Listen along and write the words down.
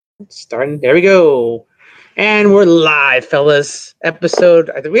Starting. There we go. And we're live, fellas. Are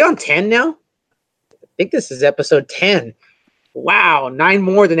we on 10 now? I think this is episode 10. Wow, 9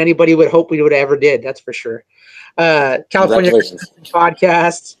 more than anybody would hope we would have ever did. That's for sure. California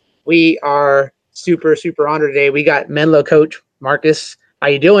podcast. We are super, super honored today. We got Menlo Coach Marcus. How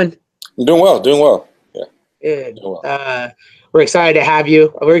you doing? I'm doing well. Yeah. Good. We're excited to have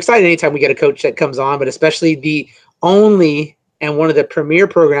you. We're excited anytime we get a coach that comes on, but especially the only and one of the premier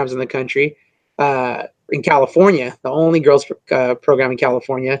programs in the country in California, the only girls program in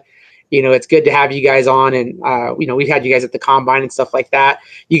California. You know, it's good to have you guys on, and we've had you guys at the combine and stuff like that.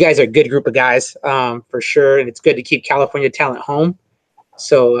 You guys are a good group of guys for sure, and it's good to keep California talent home.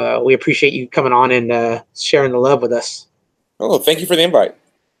 So we appreciate you coming on and sharing the love with us. Oh, thank you for the invite.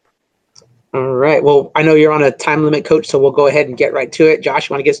 All right. Well, I know you're on a time limit, Coach, so we'll go ahead and get right to it. Josh,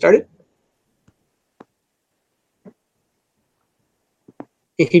 you want to get started?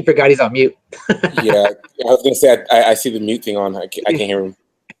 He forgot he's on mute. Yeah, I was going to say, I see the mute thing on. I can't hear him.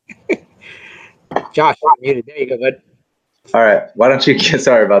 Josh, you're muted. There you go, bud. All right. Why don't you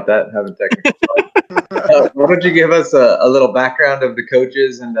sorry about that, having technical. Why don't you give us a little background of the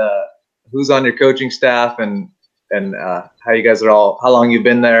coaches and who's on your coaching staff and how you guys how long you've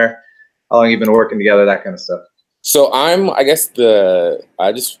been there, how long you've been working together, that kind of stuff. So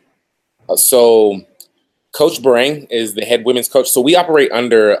Coach Barang is the head women's coach. So we operate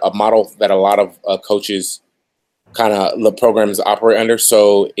under a model that a lot of coaches kind of the programs operate under.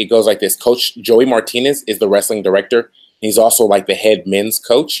 So it goes like this. Coach Joey Martinez is the wrestling director. He's also like the head men's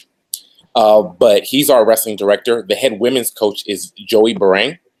coach. But he's our wrestling director. The head women's coach is Joey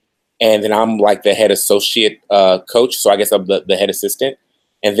Barang. And then I'm like the head associate coach. So I guess I'm the head assistant.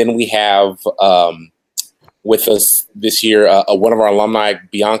 And then we have with us this year one of our alumni,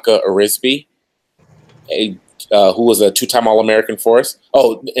 Bianca Arisby, who was a 2-time All-American for us.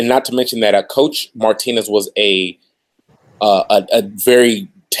 Oh, and not to mention that Coach Martinez was a very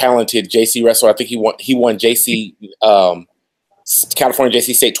talented JC wrestler. I think he won JC California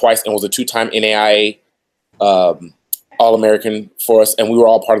JC State twice and was a 2-time NAIA All-American for us. And we were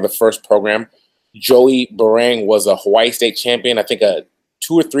all part of the first program. Joey Barang was a Hawaii State champion, I think a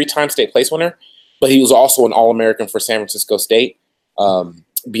 2 or 3-time state place winner, but he was also an All-American for San Francisco State.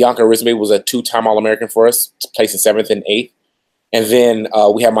 Bianca Arisby was a 2-time All-American for us, placing 7th and 8th. And then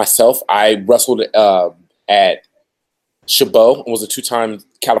we have myself. I wrestled at Chabot and was a 2-time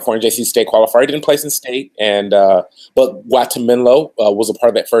California JC State qualifier. I didn't place in state, and but got to Menlo, was a part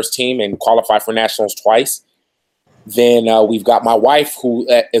of that first team and qualified for nationals twice. Then we've got my wife, who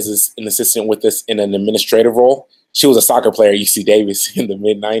is an assistant with us in an administrative role. She was a soccer player at UC Davis in the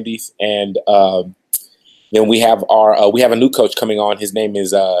mid-'90s, and then we have a new coach coming on. His name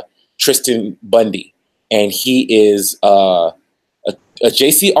is Tristan Bundy, and he is a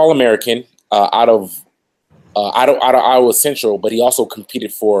JC All-American out of Iowa Central, but he also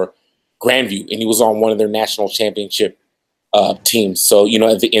competed for Grandview, and he was on one of their national championship teams. So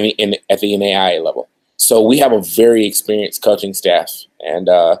at the NAIA level. So we have a very experienced coaching staff, and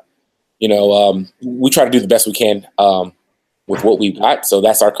we try to do the best we can with what we've got. So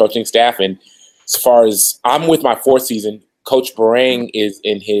that's our coaching staff. And as far as I'm with my 4th season, Coach Barang is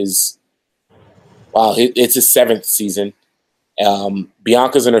in it's his 7th season.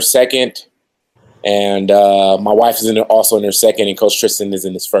 Bianca's in her 2nd, and my wife is also in her 2nd, and Coach Tristan is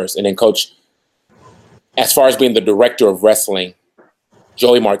in his 1st. And then Coach, as far as being the director of wrestling,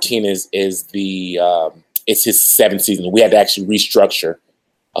 Joey Martinez is it's his 7th season. We had to actually restructure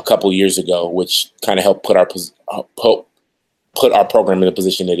a couple years ago, which kind of helped put our program in the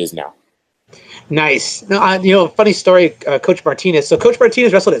position it is now. Nice. Funny story, Coach Martinez. So Coach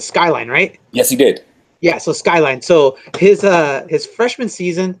Martinez wrestled at Skyline, right? Yes, he did. Yeah, so Skyline. So his freshman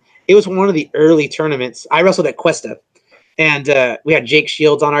season, it was one of the early tournaments. I wrestled at Cuesta, and we had Jake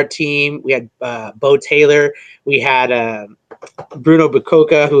Shields on our team. We had Bo Taylor. We had Bruno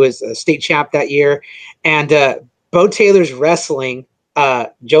Bukoka, who was a state champ that year. And Bo Taylor's wrestling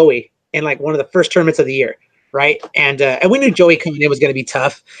Joey in like one of the first tournaments of the year, right? And we knew Joey coming in was going to be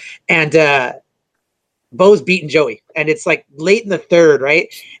tough. And Bo's beating Joey, and it's like late in the 3rd,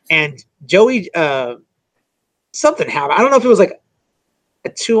 right? And Joey, something happened. I don't know if it was like a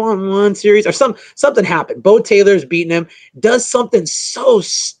 2-on-1 series or something happened. Bo Taylor's beating him, does something so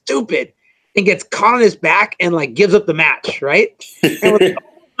stupid, and gets caught on his back and like gives up the match, right? And we're like,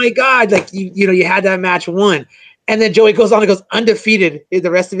 oh my God, like you had that match won. And then Joey goes on and goes undefeated in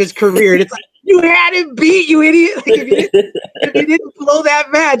the rest of his career. And it's like, you had him beat, you idiot. Like, if you didn't blow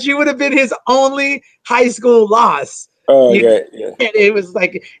that match, you would have been his only high school loss. Oh, yeah. And it was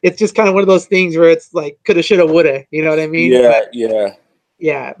like, it's just kind of one of those things where it's like, coulda, shoulda, woulda. You know what I mean? Yeah.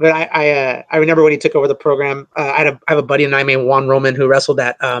 Yeah, but I remember when he took over the program. I have a buddy of mine named Juan Roman who wrestled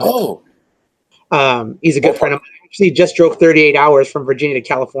at. He's a good friend of mine. Actually, just drove 38 hours from Virginia to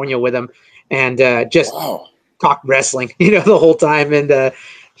California with him, and just talked wrestling, the whole time, and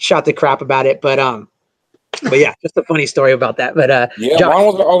shot the crap about it. But yeah, just a funny story about that. But yeah, Josh, Juan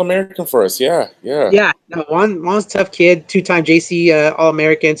was an All-American for us. Yeah. Yeah, no, Juan's a tough kid, 2-time JC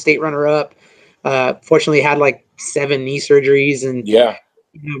All-American, state runner-up. Fortunately, had like 7 knee surgeries and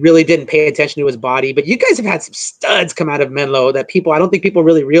really didn't pay attention to his body. But you guys have had some studs come out of Menlo that I don't think people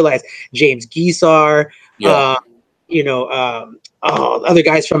really realize. James Geesar, other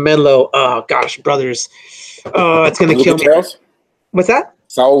guys from Menlo. Oh gosh, brothers. Oh, it's gonna kill me. What's that?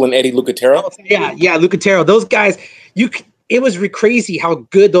 Saul and Eddie Lucatero. Yeah, Lucatero. Those guys, it was crazy how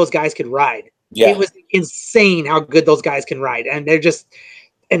good those guys could ride. Yeah. It was insane how good those guys can ride, and they're just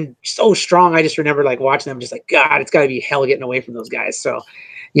so strong. I just remember like watching them, just like, God, it's got to be hell getting away from those guys. So,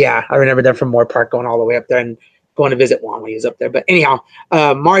 yeah, I remember them from Moore Park going all the way up there and going to visit Juan when he was up there. But anyhow,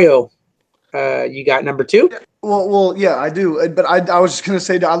 Mario, you got number 2? Well, yeah, I do. But I was just gonna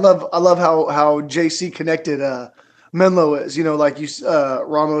say that I love how JC connected Menlo is. Like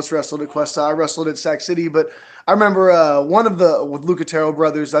Ramos wrestled at Cuesta, I wrestled at Sac City, but I remember one of with Lucatero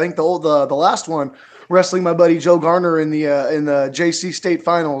brothers. I think the last one wrestling my buddy Joe Garner in the JC state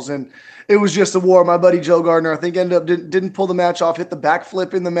finals, and it was just a war. My buddy Joe Gardner, I think, ended up didn't pull the match off, hit the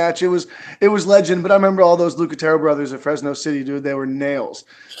backflip in the match. It was legend. But I remember all those Lucatero brothers at Fresno City, dude. They were nails.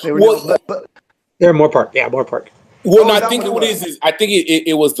 They were nails. But they're Moore Park. Yeah, Moore Park. Well, no, I think what it is I think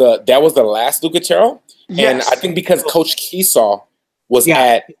it was that was the last Lucatero. Yes. And I think because Coach Keesaw was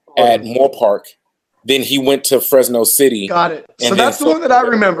at Moore Park, then he went to Fresno City. Got it. So that's the one that I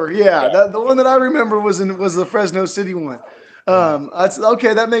remember. Yeah. The one that I remember was the Fresno City one. That's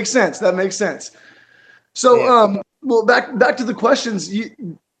okay. That makes sense. So, well, back to the questions.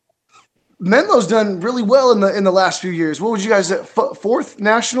 Menlo's done really well in the last few years. What was you guys at 4th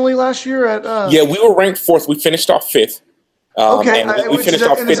nationally last year at? Yeah, we were ranked 4th. We finished off 5th. Okay, and we finished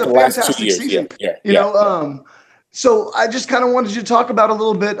off 5th the last 2 years. Season. Yeah. So I just kind of wanted you to talk about a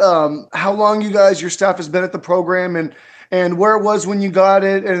little bit how long your staff has been at the program and where it was when you got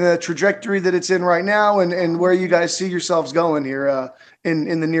it and the trajectory that it's in right now and where you guys see yourselves going here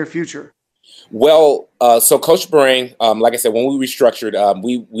in the near future. Well, so Coach Barang, like I said, when we restructured,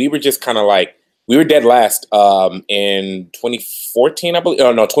 we were just kind of like, we were dead last in 2014, I believe.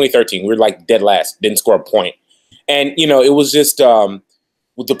 Oh, no, 2013. We were like dead last, didn't score a point. And, it was just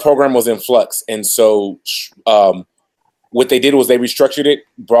the program was in flux. And so what they did was they restructured it,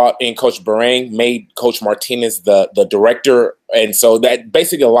 brought in Coach Barang, made Coach Martinez the director. And so that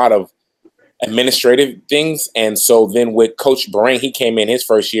basically a lot of administrative things. And so then with Coach Barang, he came in his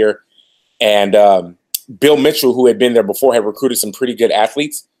first year. And Bill Mitchell, who had been there before, had recruited some pretty good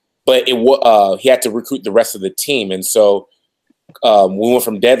athletes, but he had to recruit the rest of the team. And so we went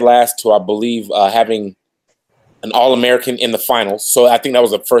from dead last to, I believe, having an All-American in the finals. So I think that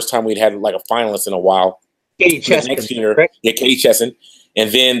was the first time we'd had like a finalist in a while. Katie Chesson. Next year, Katie Chesson.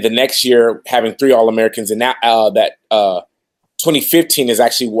 And then the next year, having 3 All-Americans. And that 2015 is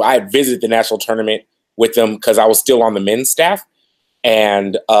actually where I visited the national tournament with them because I was still on the men's staff.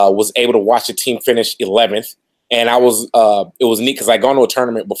 And was able to watch the team finish 11th. And it was neat because I'd gone to a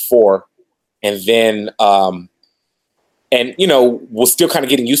tournament before and then, was still kind of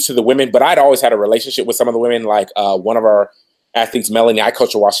getting used to the women, but I'd always had a relationship with some of the women. Like one of our athletes, Melanie, I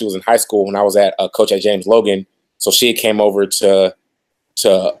coached her while she was in high school when I was at coach at James Logan. So she came over to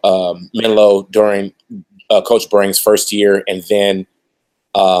Menlo during Coach Barang's first year. And then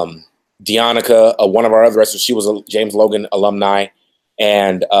Deonica, one of our other wrestlers, she was a James Logan alumni.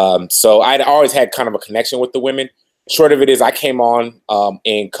 And so I'd always had kind of a connection with the women. Short of it is I came on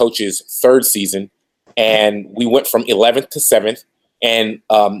in Coach's 3rd season, and we went from 11th to 7th. And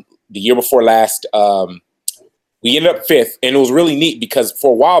the year before last, we ended up 5th. And it was really neat because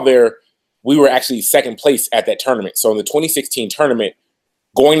for a while there, we were actually 2nd place at that tournament. So in the 2016 tournament,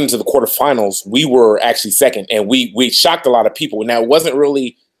 going into the quarterfinals, we were actually 2nd. And we shocked a lot of people. Now, it wasn't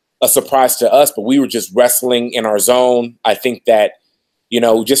really a surprise to us, but we were just wrestling in our zone. I think that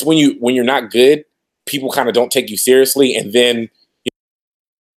just when you're not good, people kind of don't take you seriously. And then,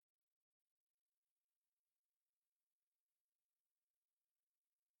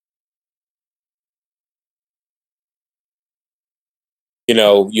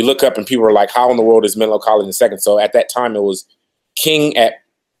 you look up and people are like, how in the world is Menlo College in 2nd? So at that time, it was King at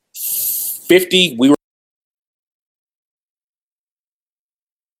 50. We were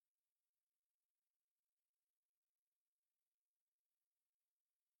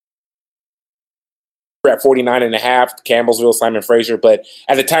at 49.5, Campbellsville, Simon Fraser. But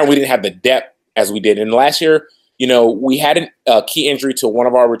at the time, we didn't have the depth as we did. And last year, we had a key injury to one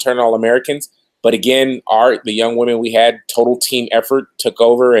of our returning All-Americans. But again, the young women we had, total team effort, took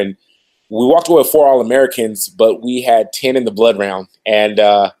over. And we walked away with 4 All-Americans, but we had 10 in the blood round. And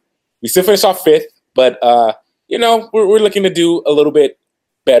we still finished off 5th. But, we're looking to do a little bit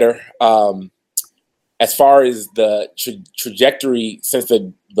better. As far as the trajectory since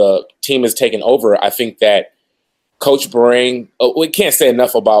the team has taken over, I think that Coach Barang, we can't say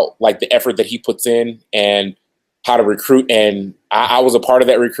enough about like the effort that he puts in and how to recruit. And I was a part of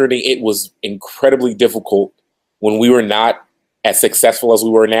that recruiting. It was incredibly difficult when we were not as successful as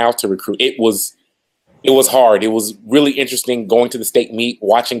we were now to recruit. It was hard. It was really interesting going to the state meet,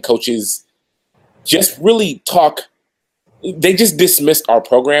 watching coaches just really talk. They just dismissed our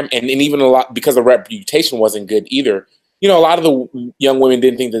program, and even a lot because the reputation wasn't good either. A lot of the young women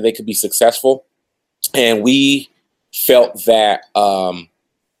didn't think that they could be successful, and we felt that.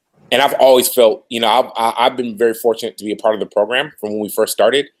 And I've always felt, I've been very fortunate to be a part of the program from when we first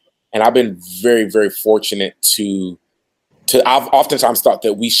started, and I've been very, very fortunate to. I've oftentimes thought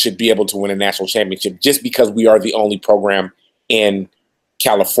that we should be able to win a national championship just because we are the only program in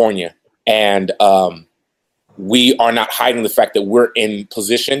California, and we are not hiding the fact that we're in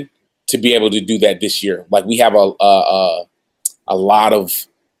position to be able to do that this year. Like we have a lot of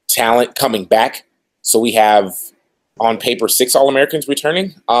talent coming back. So we have on paper 6 All-Americans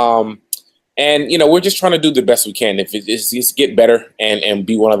returning. And, we're just trying to do the best we can. If it's get better and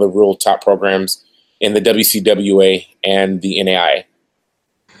be one of the real top programs in the WCWA and the NAIA.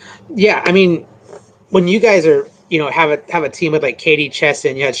 Yeah. I mean, when you guys are, have a team with like Katie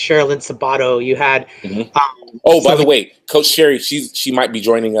Chesson, you had Sherilyn Sabato, you had. By the way, Coach Sherry, she might be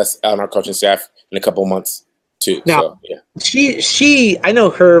joining us on our coaching staff in a couple of months too. Now, so, yeah. She I know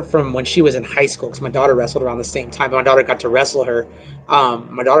her from when she was in high school because my daughter wrestled around the same time. My daughter got to wrestle her.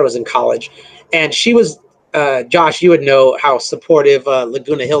 My daughter was in college, and she was. Josh, you would know how supportive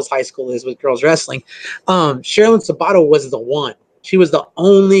Laguna Hills High School is with girls wrestling. Sherilyn Sabato was the one. She was the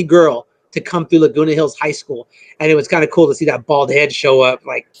only girl to come through Laguna Hills High School. And it was kind of cool to see that bald head show up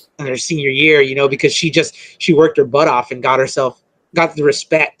like in her senior year, because she worked her butt off and got the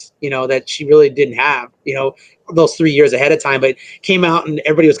respect, that she really didn't have, those 3 years ahead of time, but came out and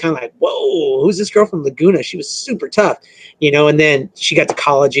everybody was kind of like, whoa, who's this girl from Laguna? She was super tough, and then she got to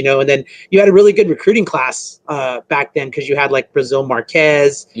college, and then you had a really good recruiting class back then because you had like Brazil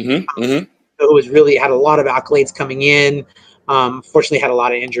Marquez, who was really had a lot of accolades coming in. Fortunately had a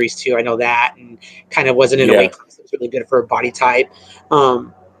lot of injuries too. I know that, and kind of wasn't in a weight class that was really good for her body type.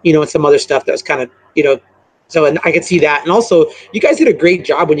 And some other stuff that was kind of, so and I could see that. And also you guys did a great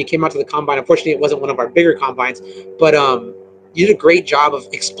job when you came out to the combine. Unfortunately, it wasn't one of our bigger combines, but you did a great job of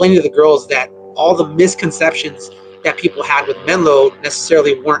explaining to the girls that all the misconceptions that people had with Menlo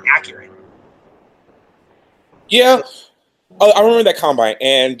necessarily weren't accurate. Yeah. I remember that combine,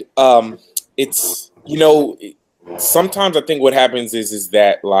 and it's, sometimes I think what happens is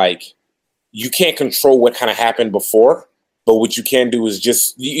that like you can't control what kind of happened before, but what you can do is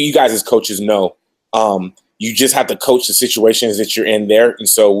just you guys as coaches know you just have to coach the situations that you're in there. And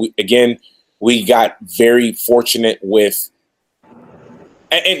so we got very fortunate with,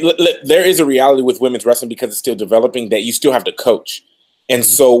 and there is a reality with women's wrestling because it's still developing that you still have to coach. And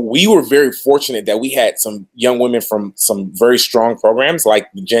so we were very fortunate that we had some young women from some very strong programs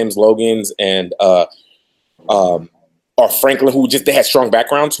like the James Logans and or Franklin, who they had strong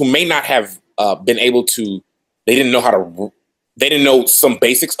backgrounds, who may not have been able to, they didn't know some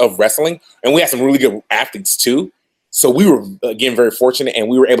basics of wrestling. And we had some really good athletes too. So we were, again, very fortunate, and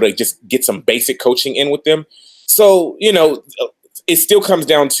we were able to just get some basic coaching in with them. So, it still comes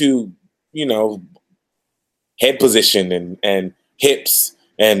down to, head position and hips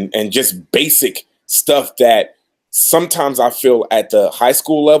and just basic stuff that sometimes I feel at the high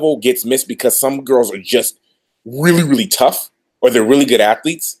school level gets missed because some girls are just really, really tough, or they're really good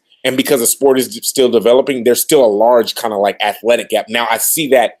athletes. And because the sport is still developing, there's still a large kind of like athletic gap. Now I see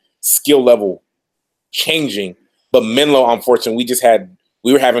that skill level changing, but Menlo, unfortunately,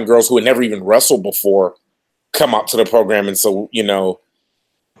 we were having girls who had never even wrestled before come up to the program. And so,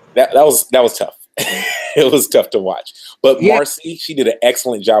 that was tough. It was tough to watch. But yeah. Marcy, she did an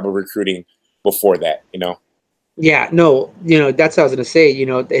excellent job of recruiting before that, Yeah, no, that's what I was going to say.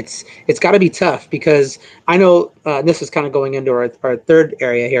 It's got to be tough because I know this is kind of going into our third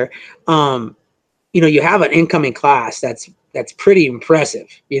area here. You have an incoming class that's pretty impressive,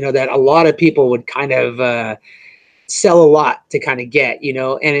 that a lot of people would kind of sell a lot to kind of get,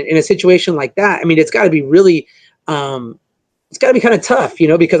 and in a situation like that, I mean, it's got to be really it's got to be kind of tough,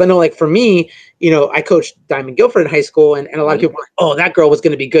 because I know, like, for me, I coached Diamond Guilford in high school, and a lot of people were like, oh, that girl was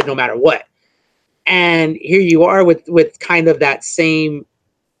going to be good no matter what. And here you are with kind of that same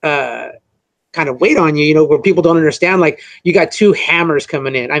kind of weight on you, where people don't understand, like, you got two hammers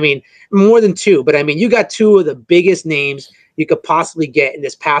coming in. I mean, more than two, but I mean, you got two of the biggest names you could possibly get in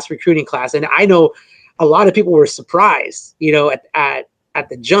this past recruiting class. And I know a lot of people were surprised, at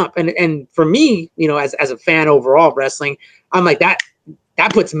the jump. And for me, as a fan overall of wrestling, I'm like, that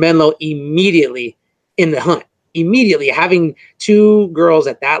puts Menlo immediately in the hunt. Immediately having two girls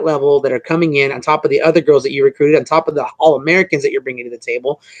at that level that are coming in on top of the other girls that you recruited, on top of the All-Americans that you're bringing to the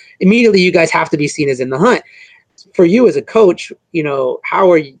table, immediately you guys have to be seen as in the hunt. For you as a coach, how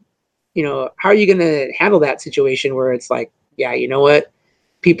are you going to handle that situation where it's like, yeah, you know what?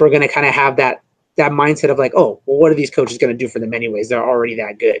 People are going to kind of have that mindset of like, oh, well, what are these coaches going to do for them anyways? They're already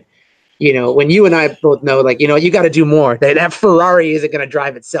that good. When you and I both know, like, you got to do more. That Ferrari isn't going to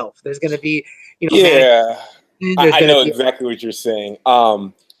drive itself. There's going to be, I know exactly what you're saying.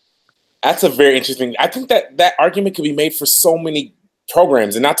 That's a very interesting. I think that argument could be made for so many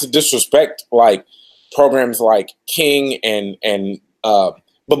programs, and not to disrespect like programs like King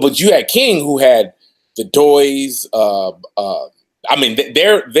but you had King who had the Doys. I mean,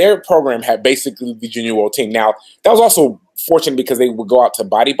 their program had basically the junior world team. Now that was also fortunate because they would go out to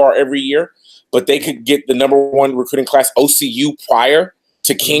Body Bar every year, but they could get the #1 recruiting class OCU prior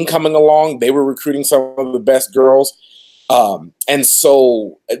to King coming along. They were recruiting some of the best girls. And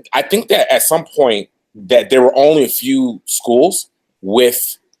so I think that at some point that there were only a few schools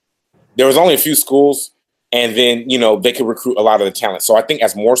and then, they could recruit a lot of the talent. So I think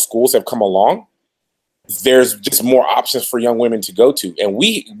as more schools have come along, there's just more options for young women to go to. And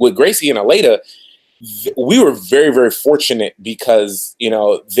with Gracie and Aleda, we were very, very fortunate because,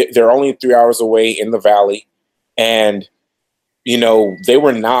 they're only 3 hours away in the Valley, and they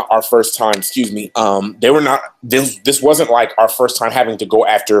were not our first time, this wasn't like our first time having to go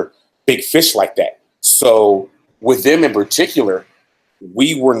after big fish like that. So with them in particular,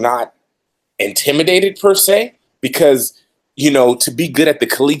 we were not intimidated per se because, to be good at the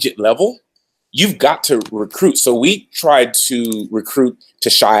collegiate level, you've got to recruit. So we tried to recruit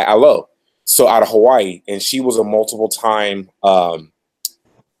Tashia Alo, so out of Hawaii, and she was a multiple time,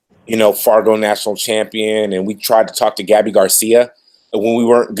 Fargo national champion. And we tried to talk to Gabby Garcia when we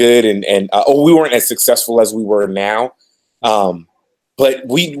weren't good and we weren't as successful as we were now. But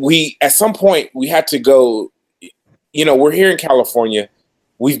we at some point we had to go, we're here in California.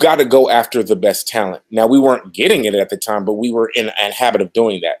 We've got to go after the best talent. Now, we weren't getting it at the time, but we were in a habit of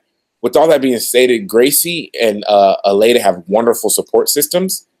doing that. With all that being stated, Gracie and Aleda have wonderful support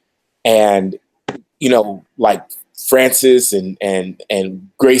systems. And, like Francis and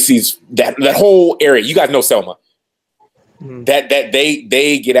Gracie's, that whole area, you guys know Selma, that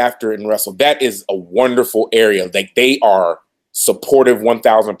they get after it and wrestle. That is a wonderful area. Like, they are supportive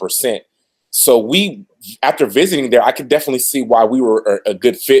 1,000%. So after visiting there, I could definitely see why we were a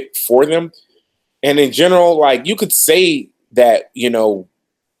good fit for them. And in general, like, you could say that, it's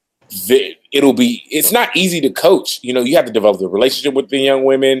not easy to coach. You have to develop the relationship with the young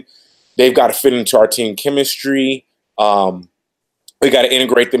women. They've got to fit into our team chemistry. We got to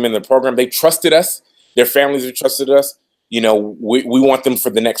integrate them in the program. They trusted us. Their families have trusted us. We want them for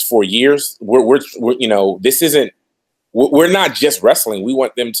the next 4 years. We're not just wrestling. We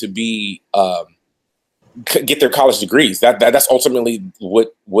want them to be get their college degrees. That's ultimately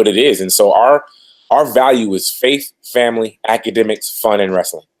what it is. And so our value is faith, family, academics, fun, and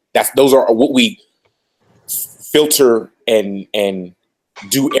wrestling. Those are what we filter and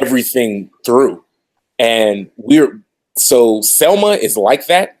do everything through. And so Selma is like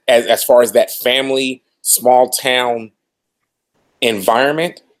that as far as that family, small town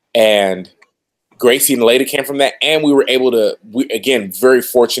environment, and Gracie and Aleda came from that. And we were able to, again, very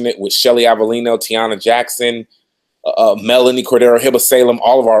fortunate with Shelly Avellino, Tiana Jackson, Melanie Cordero, Hiba Salem,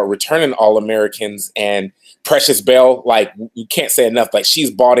 all of our returning All-Americans, and Precious Bell. Like, you can't say enough. Like, she's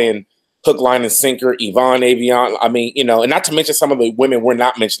bought in hook, line, and sinker. Yvonne Avion. I mean, and not to mention some of the women we're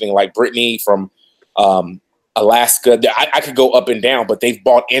not mentioning, like Brittany from Alaska. I could go up and down, but they've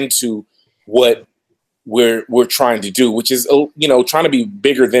bought into what we're trying to do, which is, trying to be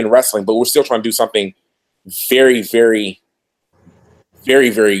bigger than wrestling, but we're still trying to do something very, very, very,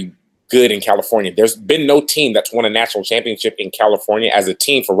 very good in California. There's been no team that's won a national championship in California as a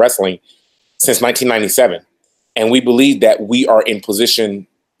team for wrestling since 1997. And we believe that we are in position,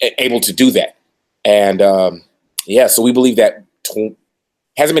 able to do that. And so we believe that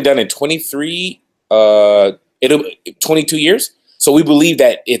hasn't been done in 22 years. So we believe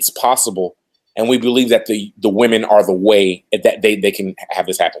that it's possible and we believe that the women are the way that they can have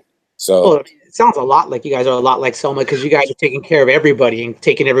this happen. So well, it sounds a lot like you guys are a lot like Selma, because you guys are taking care of everybody and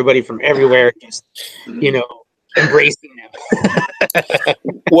taking everybody from everywhere, just embracing them.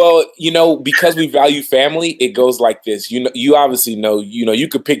 well, because we value family, it goes like this. You obviously know, you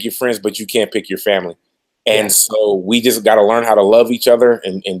could pick your friends, but you can't pick your family. And so we just got to learn how to love each other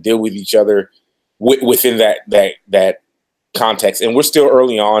and deal with each other within that context. And we're still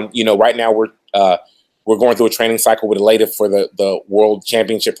early on. Right now we're going through a training cycle with Aleda for the World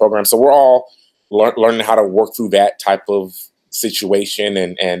Championship program. So we're all learning how to work through that type of situation.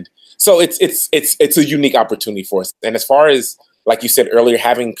 And so it's a unique opportunity for us. And as far as, like you said earlier,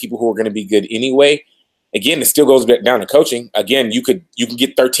 having people who are going to be good anyway, again, it still goes back down to coaching. Again, you can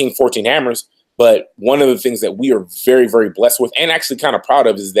get 13, 14 hammers. But one of the things that we are very, very blessed with and actually kind of proud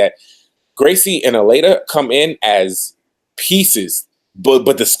of is that Gracie and Aleda come in as pieces,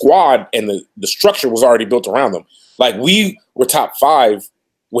 but the squad and the structure was already built around them. Like, we were top 5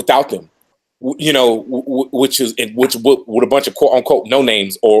 without them, which with a bunch of quote unquote no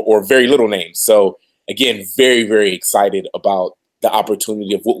names or very little names. So again, very, very excited about the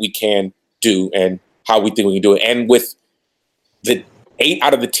opportunity of what we can do and how we think we can do it. And with the 8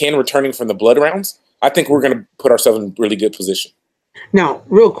 out of the 10 returning from the blood rounds, I think we're going to put ourselves in a really good position. Now,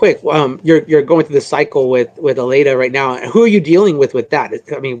 real quick, you're going through the cycle with Aleda right now. Who are you dealing with that?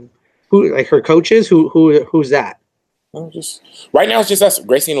 I mean, who, like, her coaches? Who's that? Right now, it's just us,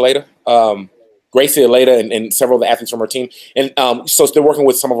 Gracie and Aleda. Gracie, Aleda, and several of the athletes from our team, and so they're working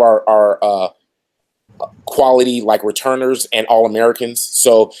with some of our quality like returners and All-Americans.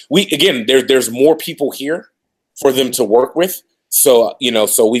 So there's more people here for them to work with. So,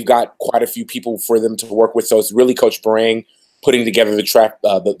 so we've got quite a few people for them to work with. So it's really Coach Barang putting together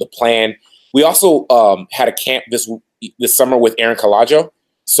the plan. We also had a camp this summer with Aaron Calaggio.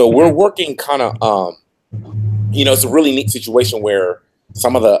 So we're working kind of, it's a really neat situation where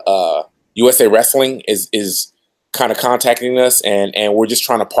some of the USA Wrestling is kind of contacting us, and we're just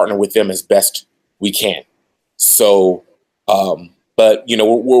trying to partner with them as best we can. So, but,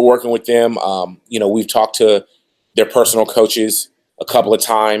 we're working with them. We've talked to their personal coaches a couple of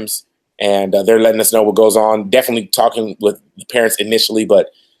times, and they're letting us know what goes on. Definitely talking with the parents initially,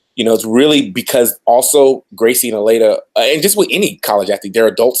 but it's really because also Gracie and Aleda, and just with any college athlete, they're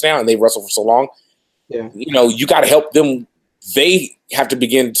adults now and they've wrestled for so long. Yeah, you got to help them. They have to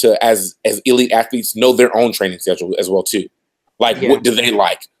begin to, as elite athletes, know their own training schedule as well too. Like, what do they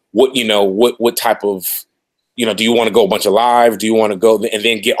like? What type of, do you want to go a bunch of live? Do you want to go and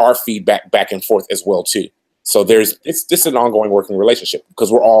then get our feedback back and forth as well too? So it's an ongoing working relationship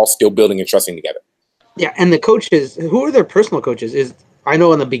because we're all still building and trusting together. Yeah. And the coaches, who are their personal coaches? I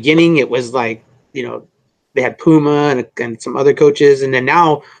know in the beginning it was like, they had Puma and some other coaches. And then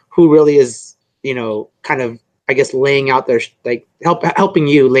now who really is, kind of, I guess, laying out their, like, helping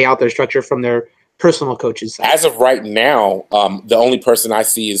you lay out their structure from their personal coaches side? As of right now, the only person I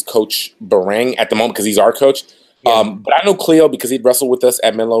see is Coach Barang at the moment because he's our coach. Yeah. But I know Cleo because he'd wrestled with us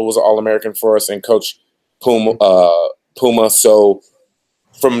at Menlo, was an All-American for us, and Coach Puma. So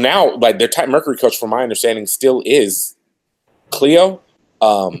from now, like, their Tight Mercury coach, from my understanding, still is Cleo,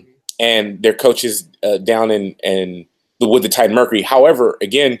 and their coaches down with the Tight Mercury. However,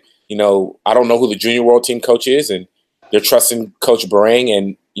 again, I don't know who the junior world team coach is, and they're trusting Coach Barang.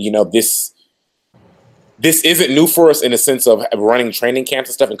 And this isn't new for us in the sense of running training camps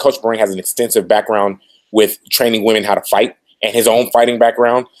and stuff. And Coach Barang has an extensive background with training women how to fight and his own fighting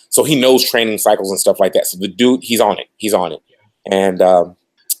background. So he knows training cycles and stuff like that. So the dude, he's on it. And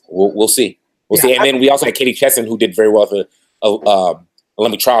we'll see. We'll see. And then we also had Katie Chesson, who did very well at the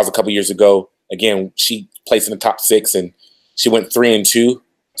Olympic trials a couple years ago. Again, she placed in the top 6 and she went 3-2.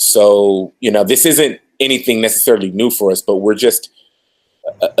 So, this isn't anything necessarily new for us, but we're just,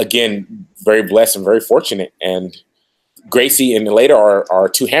 again, very blessed and very fortunate. And Gracie and Aleda are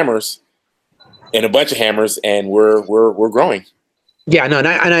 2 hammers and a bunch of hammers, and we're growing. Yeah, no, and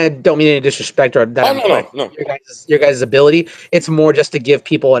I don't mean any disrespect or that. No. Your guys' ability. It's more just to give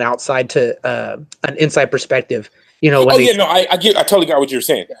people an inside perspective. I totally got what you're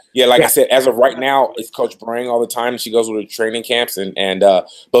saying. Yeah, I said, as of right now, it's Coach Barang all the time. She goes with the training camps,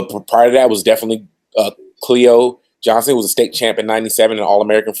 but prior to that was definitely Cleo Johnson, who was a state champ in '97 and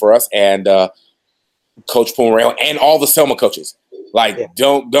All-American for us, and Coach Pomerell and all the Selma coaches.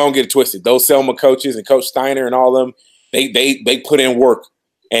 Don't get it twisted. Those Selma coaches and Coach Steiner and all of them, they put in work,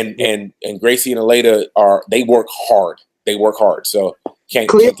 and Gracie and Aleda they work hard. They work hard. So can't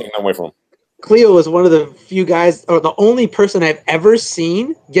take them away from them. Cleo was one of the few guys, or the only person I've ever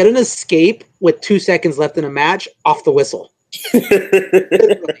seen get an escape with 2 seconds left in a match off the whistle.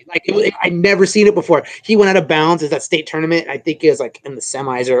 Literally, like I never seen it before. He went out of bounds. Is that state tournament? I think it was like in the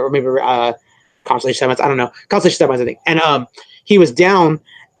semis or maybe consolation semis. I don't know, consolation semis, I think. And he was down,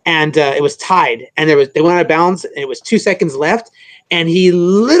 and it was tied, and they went out of bounds, and it was 2 seconds left, and he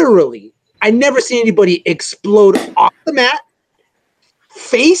literally, I never seen anybody explode off the mat,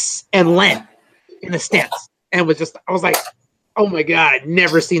 face and land in the stance, and was just, I was like, oh my god, I'd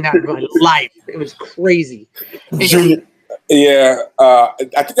never seen that in my life. It was crazy. Junior, yeah, I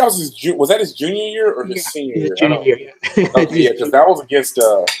think that was was that his junior year or his senior year? Junior year, yeah. Yeah, because that was against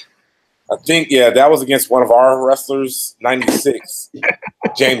I think, that was against one of our wrestlers, 96,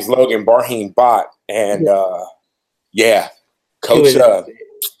 James Logan, Barheen Bot, and Coach. Coach. That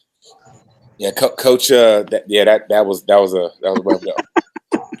was a way to go.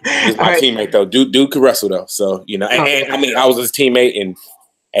 He's my teammate though. Dude could wrestle though, so and I mean, I was his teammate, and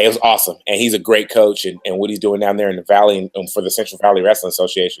it was awesome. And he's a great coach, and what he's doing down there in the Valley and for the Central Valley Wrestling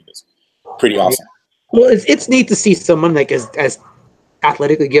Association is pretty awesome. Well, it's neat to see someone like as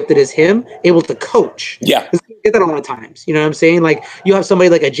athletically gifted as him able to coach. Yeah, you get that a lot of times. You know what I'm saying? Like you have somebody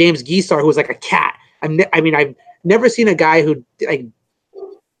like a James Geesar who was like a cat. I've never seen a guy who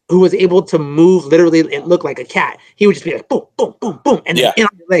was able to move literally and look like a cat. He would just be like boom, boom, boom, boom, and then in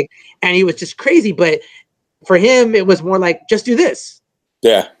on your leg, and he was just crazy. But for him, it was more like just do this.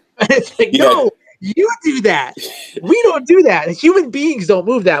 Yeah, it's like no. You do that. We don't do that. Human beings don't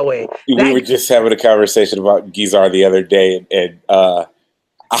move that way. We were just having a conversation about Geesar the other day and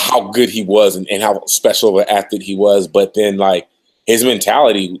how good he was and how special of an athlete he was. But then, like, his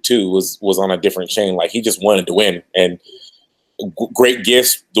mentality, too, was on a different chain. Like, he just wanted to win. And great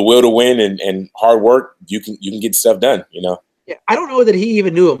gifts, the will to win, and hard work, you can get stuff done, Yeah, I don't know that he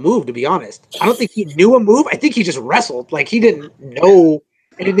even knew a move, to be honest. I don't think he knew a move. I think he just wrestled. Like, he didn't know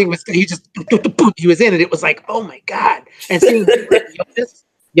anything was. He just he was in, and it was like, oh my god! And seeing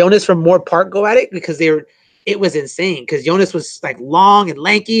Jonas from Moore Park go at it because it was insane. Because Jonas was like long and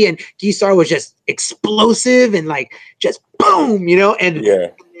lanky, and Geesar was just explosive and like just boom, And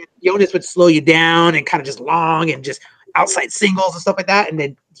Jonas would slow you down and kind of just long and just outside singles and stuff like that, and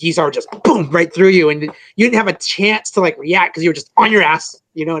then Geesar would just boom right through you, and you didn't have a chance to like react because you were just on your ass,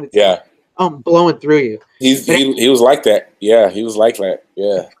 And it's blowing through you. He was like that. Yeah, he was like that.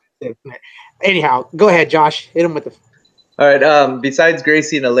 Yeah. Anyhow, go ahead, Josh. Hit him with the. All right. Besides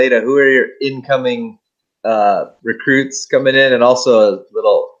Gracie and Aleda, who are your incoming recruits coming in? And also a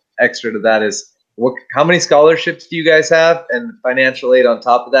little extra to that is how many scholarships do you guys have, and financial aid on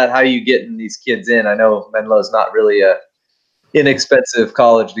top of that? How are you getting these kids in? I know Menlo is not really a inexpensive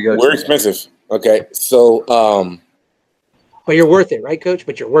college to go to. We're expensive. Okay, so. But you're worth it, right, Coach?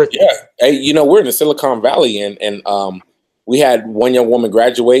 But you're worth it. Yeah. Hey, we're in the Silicon Valley, and we had one young woman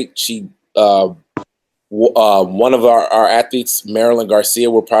graduate. She, one of our athletes, Marilyn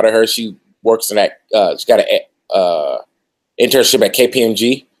Garcia, we're proud of her. She works in that. She got an internship at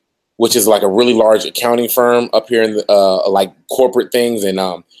KPMG, which is like a really large accounting firm up here in the like corporate things. And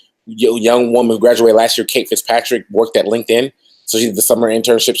young woman who graduated last year, Kate Fitzpatrick, worked at LinkedIn. So she did the summer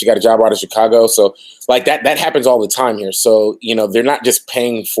internship. She got a job out of Chicago. So like that happens all the time here. So, they're not just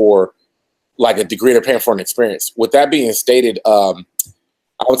paying for like a degree, they're paying for an experience. With that being stated, I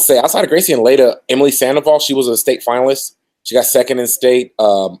would say outside of Gracie and Leda, Emily Sandoval, she was a state finalist. She got second in state.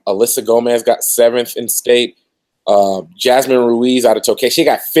 Alyssa Gomez got seventh in state. Jasmine Ruiz out of Tokay, she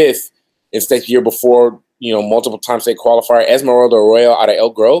got fifth in state the year before, multiple time state qualifier. Esmeralda Arroyo out of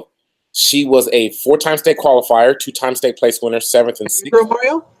Elk Grove. She was a 4-time state qualifier, 2-time state place winner, 7th and 6th.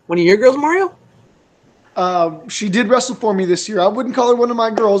 Mario? One of your girls, Mario? She did wrestle for me this year. I wouldn't call her one of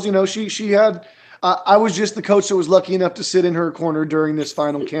my girls. She had. I was just the coach that was lucky enough to sit in her corner during this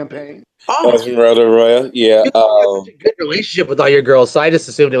final campaign. Esmeralda Arroyo, yeah. You have such a good relationship with all your girls, so I just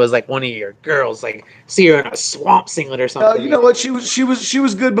assumed it was like one of your girls, like see her in a swamp singlet or something. You know what? She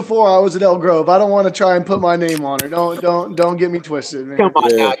was good before I was at Elk Grove. I don't want to try and put my name on her. Don't get me twisted, man. Come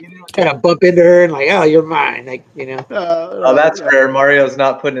on now, kind of bump into her and like, oh, you're mine, like oh, that's rare. Mario's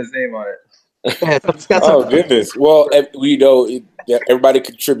not putting his name on it. Oh goodness. Well, we know everybody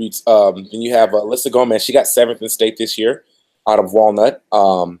contributes. Then you have Alyssa Gomez. She got 7th in state this year out of Walnut.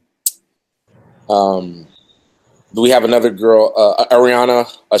 We have another girl, Ariana.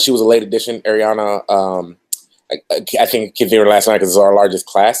 She was a late addition. Ariana, I think came there last night because it's our largest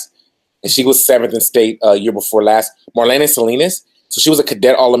class. And she was 7th in state year before last. Marlene Salinas. So she was a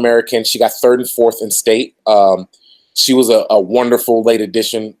cadet All-American. She got 3rd and 4th in state. She was a wonderful late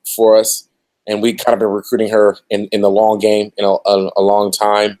addition for us. And we kind of been recruiting her in the long game in a long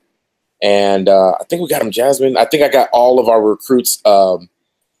time. And I think we got him, Jasmine. I think I got all of our recruits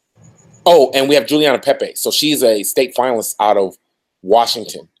Oh, and we have Juliana Pepe. So she's a state finalist out of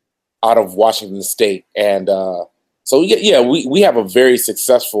Washington State. And we have a very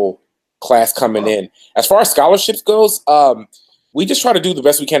successful class coming in. As far as scholarships goes, we just try to do the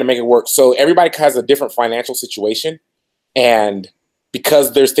best we can to make it work. So everybody has a different financial situation. And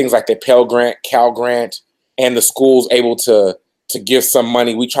because there's things like the Pell Grant, Cal Grant, and the school's able to give some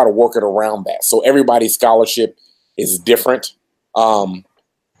money, we try to work it around that. So everybody's scholarship is different.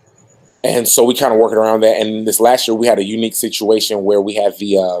 And so we kind of work it around that. And this last year, we had a unique situation where we had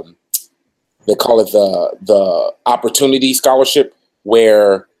the they call it the opportunity scholarship,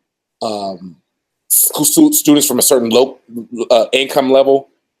 where students from a certain low income level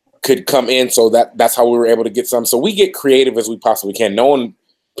could come in. So that's how we were able to get some. So we get creative as we possibly can. No one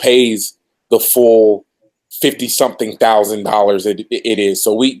pays the full $50-something thousand it is.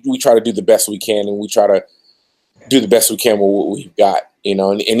 So we try to do the best we can, and we try to do the best we can with what we've got,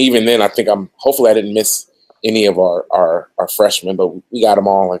 and even then, I think hopefully I didn't miss any of our freshmen, but we got them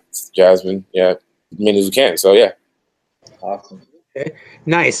all, like Jasmine, as many as we can. So yeah. Awesome. Okay.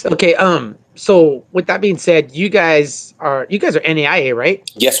 Nice. Okay. So with that being said, you guys are NAIA, right?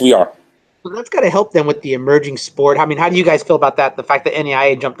 Yes, we are. So that's got to help them with the emerging sport. I mean, how do you guys feel about that? The fact that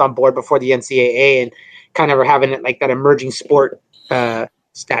NAIA jumped on board before the NCAA and kind of are having it like that emerging sport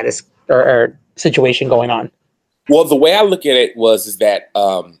status or situation going on. Well, the way I look at it is that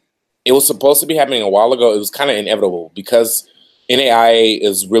it was supposed to be happening a while ago. It was kind of inevitable because NAIA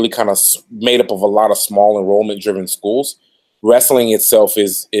is really kind of made up of a lot of small enrollment-driven schools. Wrestling itself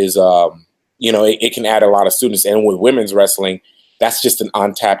is it can add a lot of students, and with women's wrestling, that's just an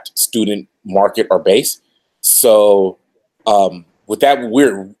untapped student market or base. So with that,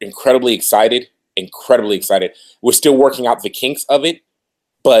 we're incredibly excited. We're still working out the kinks of it,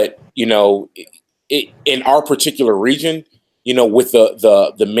 but in our particular region, with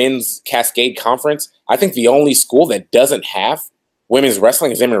the men's Cascade Conference, I think the only school that doesn't have women's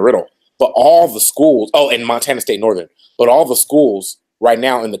wrestling is Emmett-Riddle. But all the schools, and Montana State Northern, but all the schools right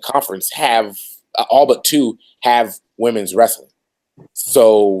now in the conference have, all but two have women's wrestling.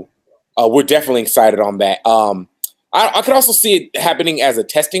 So we're definitely excited on that. I could also see it happening as a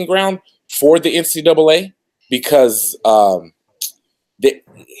testing ground for the NCAA because from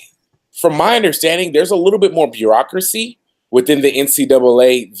my understanding, there's a little bit more bureaucracy within the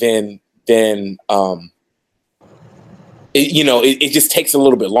NCAA than it just takes a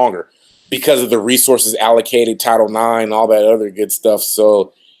little bit longer because of the resources allocated, Title IX, all that other good stuff.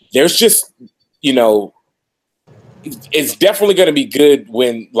 So there's just, it's definitely going to be good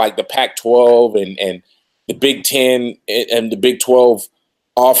when like the Pac-12 and the Big Ten and the Big 12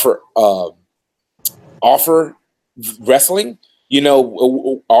 offer wrestling,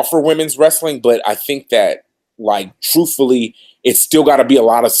 offer women's wrestling. But I think that, like, truthfully, it's still got to be a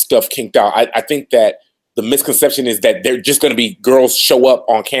lot of stuff kinked out. I think that the misconception is that they're just going to be girls show up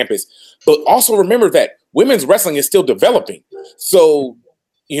on campus. But also remember that women's wrestling is still developing. So,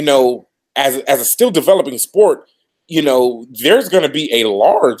 as a still developing sport, there's going to be a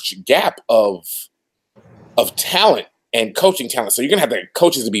large gap of talent and coaching talent. So you're going to have the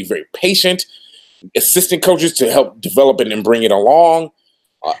coaches to be very patient, assistant coaches to help develop it and bring it along.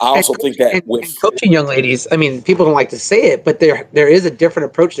 I also think that with coaching young ladies, I mean, people don't like to say it, but there is a different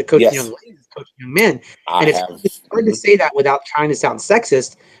approach to coaching young ladies, coaching young men. And it's hard to say that without trying to sound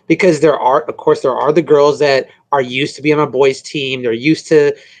sexist, because there are the girls that are used to being on a boys' team. They're used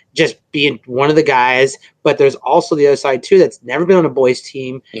to just being one of the guys, but there's also the other side too that's never been on a boys'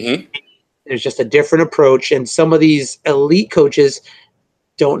 team. Mm-hmm. There's just a different approach, and some of these elite coaches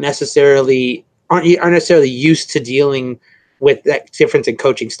aren't necessarily used to dealing with that difference in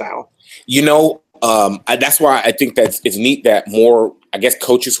coaching style. That's why I think that it's neat that more, I guess,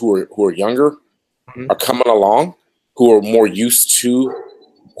 coaches who are younger are coming along, who are more used to,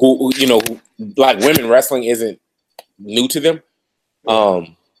 who like women wrestling isn't new to them.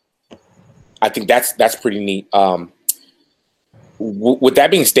 I think that's pretty neat. With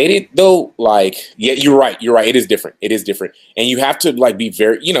that being stated, though, you're right. It is different. And you have to be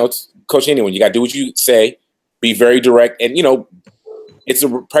very, it's coach anyone. You got to do what you say, be very direct. And, it's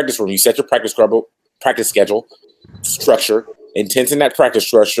a practice room. You set your practice schedule, structure, intense in that practice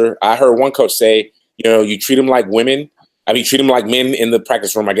structure. I heard one coach say, you treat them like women. You treat them like men in the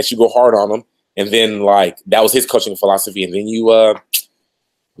practice room. I guess you go hard on them. And then that was his coaching philosophy. And then you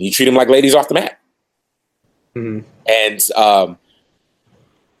treat them like ladies off the mat. Mm-hmm. And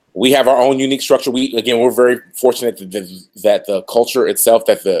we have our own unique structure. We're very fortunate that the culture itself,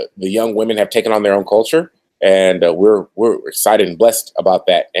 that the young women have taken on their own culture, and we're excited and blessed about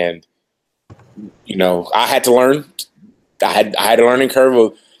that. And I had to learn. I had a learning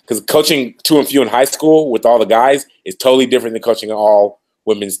curve because coaching 2 and few in high school with all the guys is totally different than coaching an all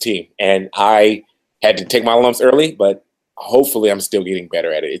women's team. And I had to take my lumps early, but hopefully I'm still getting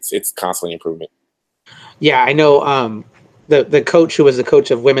better at it. It's constantly improvement. Yeah, I know. The coach who was the coach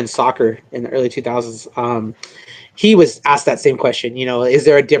of women's soccer in the early 2000s, he was asked that same question. Is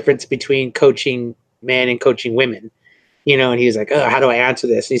there a difference between coaching men and coaching women? And he was like, "Oh, how do I answer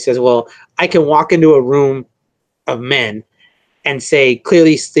this?" And he says, "Well, I can walk into a room of men and say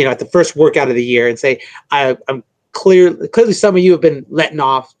clearly, at the first workout of the year, and say, I'm clearly some of you have been letting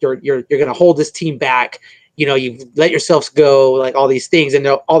off. You're going to hold this team back. You've let yourselves go, like all these things, and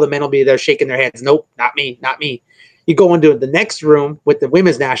all the men will be there shaking their heads. Nope, not me, not me." You go into the next room with the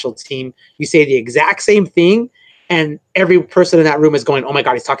women's national team, you say the exact same thing, and every person in that room is going, "Oh my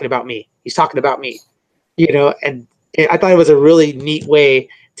God, he's talking about me. He's talking about me." And I thought it was a really neat way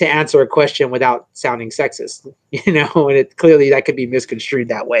to answer a question without sounding sexist, and it clearly that could be misconstrued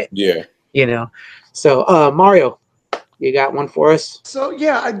that way. Yeah. So Mario, you got one for us? So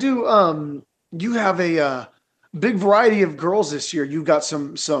yeah, I do. You have a big variety of girls this year. You've got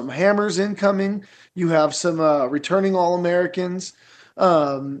some hammers incoming. You have some returning All-Americans,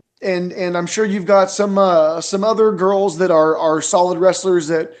 and I'm sure you've got some other girls that are solid wrestlers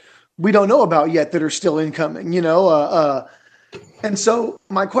that we don't know about yet that are still incoming. And so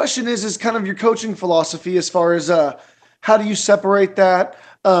my question is kind of your coaching philosophy as far as how do you separate that?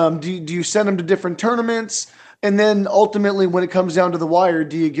 Do you send them to different tournaments? And then ultimately, when it comes down to the wire,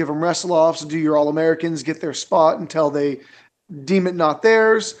 do you give them wrestle-offs? Do your All-Americans get their spot until they deem it not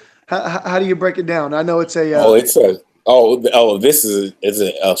theirs? How do you break it down? I know it's a this is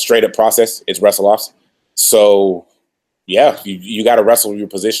a straight-up process. It's wrestle-offs. So, yeah, you got to wrestle your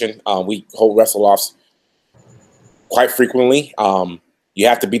position. We hold wrestle-offs quite frequently. You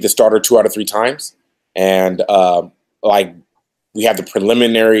have to beat the starter 2 out of 3 times. And, we have the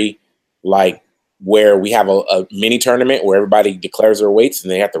preliminary, where we have a mini tournament where everybody declares their weights and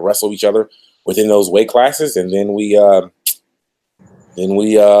they have to wrestle each other within those weight classes, and then we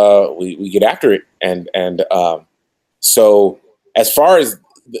get after it. And so as far as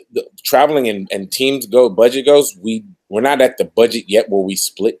the traveling and teams go, budget goes, we're not at the budget yet where we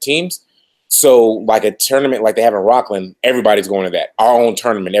split teams. So like a tournament like they have in Rockland, everybody's going to that. Our own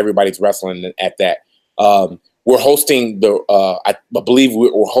tournament, everybody's wrestling at that. We're hosting I believe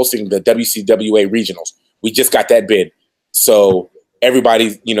we're hosting the WCWA regionals. We just got that bid. So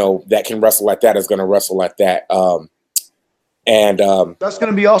everybody, that can wrestle like that is going to wrestle like that. That's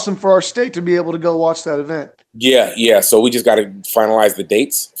going to be awesome for our state to be able to go watch that event. Yeah. So we just got to finalize the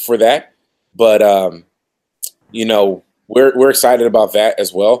dates for that. But, we're excited about that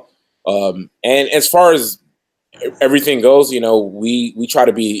as well. And as far as everything goes, we try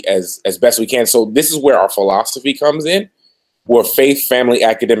to be as best we can. So this is where our philosophy comes in, where faith, family,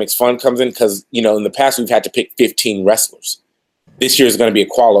 academics, fun comes in. Because, in the past, we've had to pick 15 wrestlers. This year is going to be a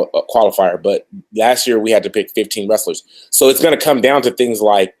qualifier, but last year we had to pick 15 wrestlers. So it's going to come down to things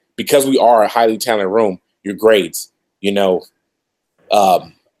like, because we are a highly talented room, your grades,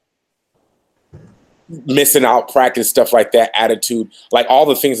 missing out practice, stuff like that, attitude, like all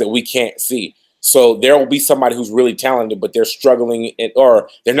the things that we can't see. So there will be somebody who's really talented, but they're struggling or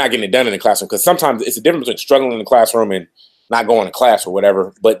they're not getting it done in the classroom. Because sometimes it's a difference between struggling in the classroom and not going to class or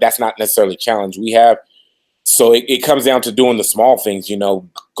whatever, but that's not necessarily a challenge we have. So it comes down to doing the small things,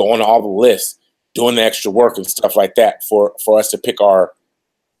 going to all the lists, doing the extra work and stuff like that for us to pick our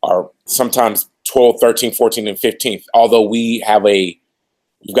sometimes 12, 13, 14, and 15th. Although we've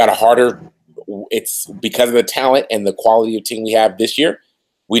got a harder, it's because of the talent and the quality of team we have this year,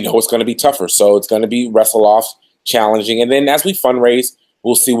 we know it's going to be tougher. So it's going to be wrestle-offs, challenging. And then as we fundraise,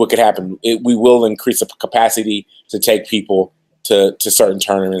 we'll see what could happen. We will increase the capacity to take people to certain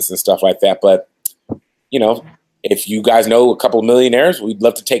tournaments and stuff like that. But, if you guys know a couple of millionaires, we'd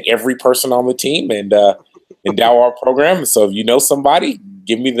love to take every person on the team and endow our program. So if you know somebody,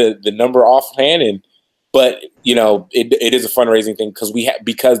 give me the number offhand. But it is a fundraising thing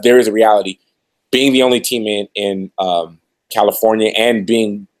because there is a reality. Being the only team in California and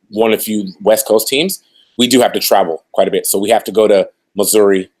being one of the few West Coast teams, we do have to travel quite a bit. So we have to go to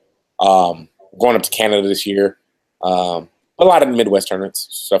Missouri, going up to Canada this year, a lot of Midwest tournaments,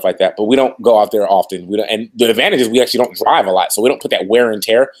 stuff like that. But we don't go out there often. And the advantage is we actually don't drive a lot. So we don't put that wear and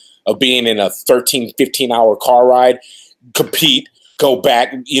tear of being in a 13, 15-hour car ride, compete, go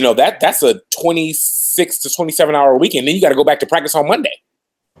back. That's a 26 to 27-hour weekend. Then you got to go back to practice on Monday.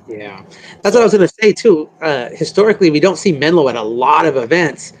 Yeah, that's what I was going to say too. Historically, we don't see Menlo at a lot of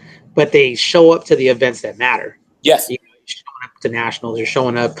events, but they show up to the events that matter. Yes, you're showing up to nationals, you're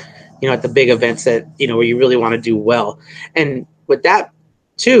showing up, at the big events that where you really want to do well. And with that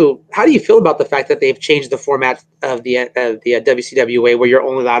two, how do you feel about the fact that they've changed the format of the WCWA, where you're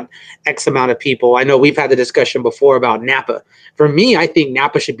only allowed X amount of people? I know we've had the discussion before about Napa. For me, I think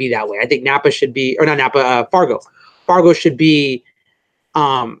Napa should be that way. I think Napa should be, or not Napa, Fargo. Fargo should be,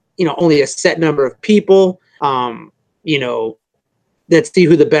 only a set number of people. Let's see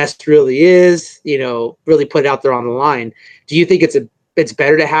who the best really is. Really put it out there on the line. Do you think it's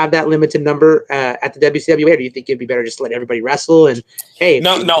better to have that limited number at the WCWA, or do you think it'd be better just to let everybody wrestle? And hey,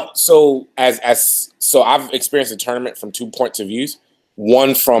 no. So so I've experienced the tournament from 2 points of views.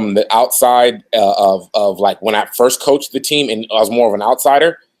 One from the outside of like when I first coached the team, and I was more of an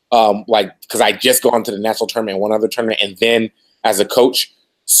outsider, because I just gone to the national tournament and one other tournament, and then as a coach.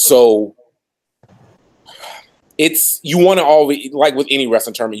 So you want to always, like with any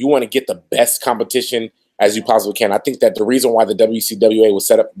wrestling tournament, you want to get the best competition as you possibly can. I think that the reason why the WCWA was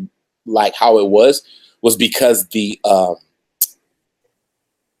set up like how it was because they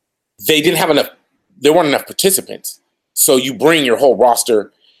didn't have enough. There weren't enough participants, so you bring your whole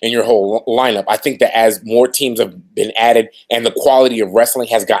roster and your whole lineup. I think that as more teams have been added and the quality of wrestling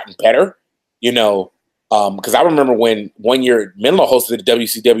has gotten better, because I remember when one year Menlo hosted the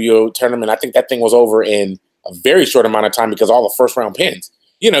WCWO tournament, I think that thing was over in a very short amount of time because all the first round pins,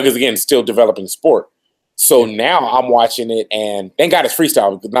 because again, it's still developing sport. So now I'm watching it, and thank God it's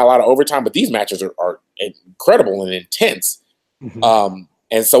freestyle because not a lot of overtime, but these matches are incredible and intense. Mm-hmm.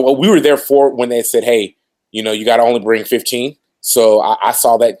 And so we were there for when they said, hey, you got to only bring 15. So I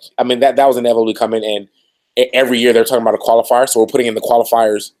saw that. I mean, that was inevitably coming. And every year they're talking about a qualifier. So we're putting in the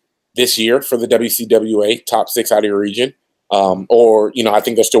qualifiers this year for the WCWA, top 6 out of your region. I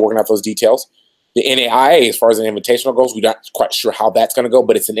think they're still working out those details. The NAIA, as far as an invitational goes, we're not quite sure how that's going to go,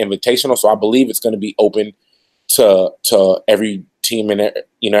 but it's an invitational. So I believe it's going to be open to every team and,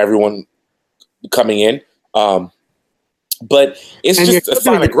 everyone coming in. But it's just a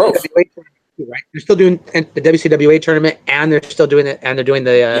sign of growth. Right? They're still doing the WCWA tournament, and they're still doing it, and they're doing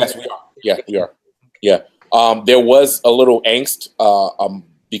the. Yes, we are. Yeah, we are. Yeah. There was a little angst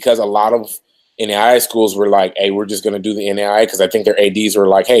because a lot of NAIA schools were like, "Hey, we're just going to do the NAIA," because I think their ADs were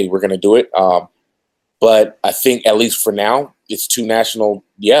like, "Hey, we're going to do it." But I think at least for now, it's too national.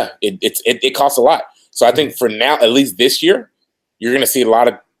 Yeah, it costs a lot. So I think for now, at least this year, you're going to see a lot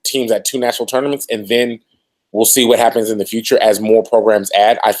of teams at 2 national tournaments, and then we'll see what happens in the future as more programs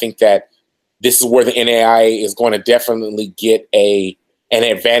add. I think that this is where the NAIA is going to definitely get an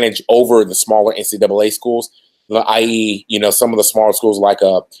advantage over the smaller NCAA schools, i.e., some of the smaller schools like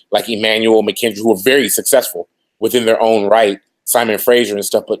Emmanuel, McKendree, who are very successful within their own right, Simon Fraser and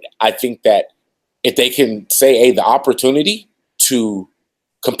stuff. But I think that if they can say, hey, the opportunity to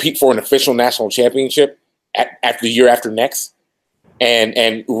compete for an official national championship after the year after next,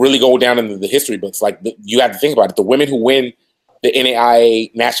 and really go down into the history books, you have to think about it. The women who win the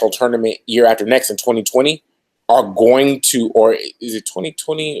NAIA national tournament year after next in 2020 are going to, or is it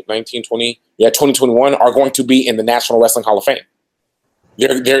 2020, 1920? Yeah, 2021 are going to be in the National Wrestling Hall of Fame.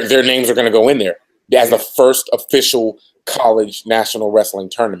 Their names are going to go in there as the first official college national wrestling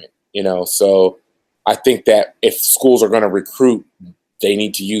tournament. So I think that if schools are going to recruit, they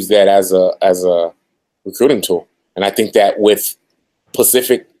need to use that as a recruiting tool. And I think that with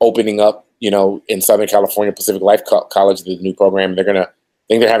Pacific opening up, in Southern California, Pacific Life College, the new program, they're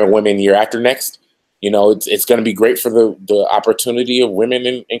having women year after next. It's going to be great for the opportunity of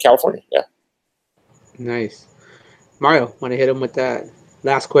women in California. Yeah. Nice. Mario, want to hit him with that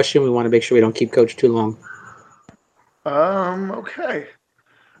last question? We want to make sure we don't keep Coach too long. Okay.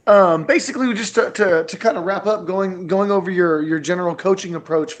 Basically, we just to kind of wrap up, going over your general coaching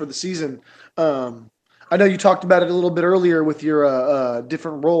approach for the season. I know you talked about it a little bit earlier with your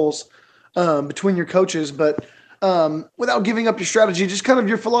different roles between your coaches, but without giving up your strategy, just kind of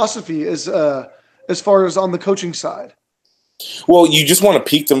your philosophy as far as on the coaching side. Well, you just want to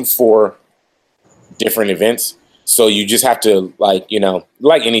peak them for different events. So you just have to, like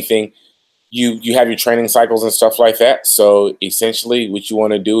anything, you have your training cycles and stuff like that. So essentially what you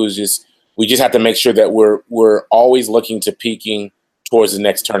want to do is we just have to make sure that we're always looking to peaking towards the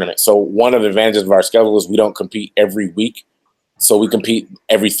next tournament. So one of the advantages of our schedule is we don't compete every week. So we compete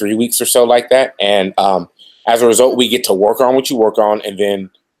every 3 weeks or so like that. And as a result, we get to work on what you work on and then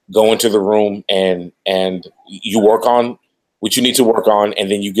go into the room and you work on what you need to work on. And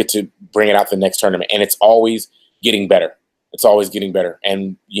then you get to bring it out the next tournament. And it's always getting better. It's always getting better.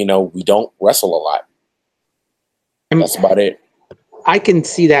 And, we don't wrestle a lot. That's about it. I can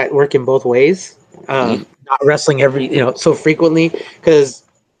see that working both ways. Not wrestling so frequently because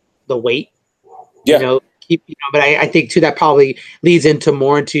the weight, but I think too, that probably leads into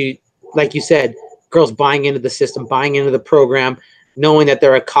more into, like you said, girls buying into the system, buying into the program, knowing that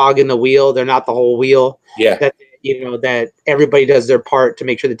they're a cog in the wheel, they're not the whole wheel. Yeah. That that everybody does their part to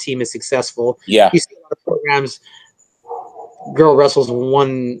make sure the team is successful. Yeah. You see a lot of programs. Girl wrestles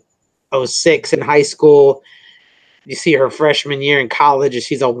 106 in high school. You see her freshman year in college, and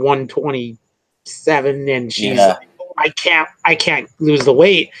she's a 127, and she's like, oh, I can't lose the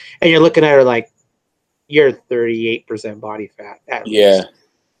weight. And you're looking at her like, you're 38% body fat. At least.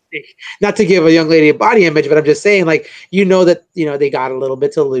 Not to give a young lady a body image, but I'm just saying, like, that they got a little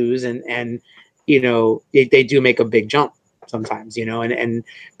bit to lose, and they do make a big jump sometimes,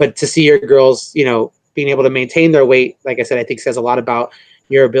 but to see your girls, being able to maintain their weight, like I said, I think says a lot about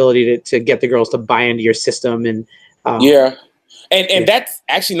your ability to get the girls to buy into your system. And and that's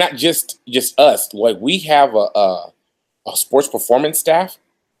actually not just us. Like, we have a sports performance staff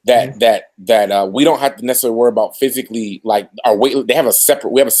that we don't have to necessarily worry about physically, like our weight. We have a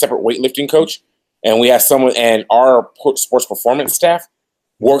separate weightlifting coach, and we have someone, and our sports performance staff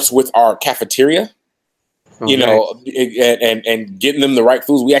works with our cafeteria. And getting them the right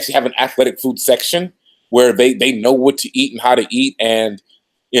foods. We actually have an athletic food section where they know what to eat and how to eat, and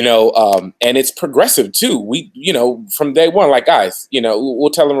and it's progressive too. We from day one, like, guys, we'll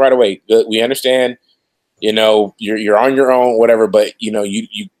tell them right away. We understand, you're on your own, whatever, but you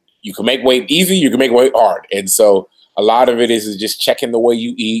can make weight easy, you can make weight hard, and so a lot of it is just checking the way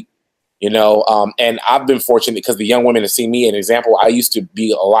you eat. And I've been fortunate because the young women have seen me an example. I used to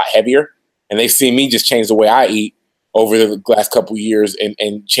be a lot heavier, and they've seen me just change the way I eat over the last couple of years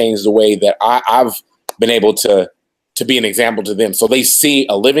and change the way that I've been able to be an example to them. So they see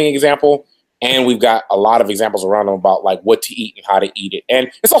a living example, and we've got a lot of examples around them about like what to eat and how to eat it.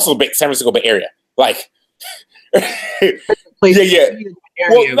 And it's also a big San Francisco Bay Area. Like, yeah.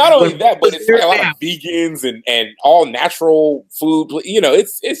 Well, not only that, but it's like a lot of vegans and all natural food.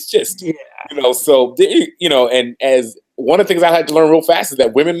 It's just, so, and as one of the things I had to learn real fast is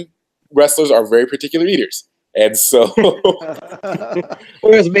that women wrestlers are very particular eaters. And so,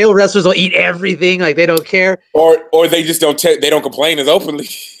 whereas male wrestlers will eat everything, like they don't care, or they just they don't complain as openly.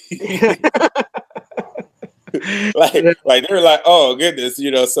 like they're like, oh goodness,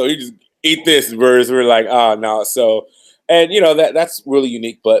 so you just eat this, whereas we're like, oh no. So, and that's really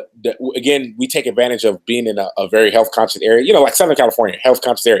unique. But again, we take advantage of being in a very health conscious area, like Southern California, health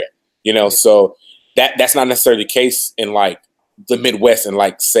conscious area. So that's not necessarily the case in like the Midwest and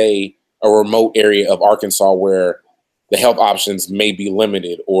like say a remote area of Arkansas where the health options may be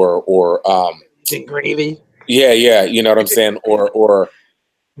limited or gravy. Yeah, you know what I'm saying? Or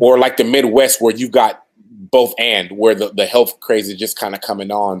like the Midwest where you've got both and where the health craze is just kind of coming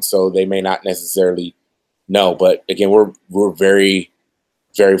on, so they may not necessarily know. But again, we're very,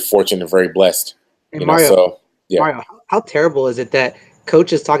 very fortunate and very blessed. Mario, how terrible is it that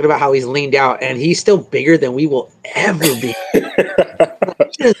Coach is talking about how he's leaned out and he's still bigger than we will ever be?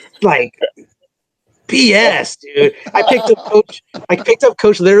 Just like BS, dude. I picked up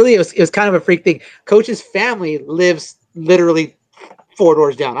Coach literally. It was kind of a freak thing. Coach's family lives literally 4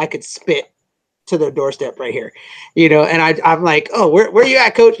 doors down. I could spit to their doorstep right here, and I'm like, oh, where are you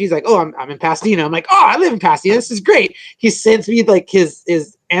at, Coach? He's like, oh, I'm in Pasadena. I'm like, oh, I live in Pasadena. This is great. He sends me like his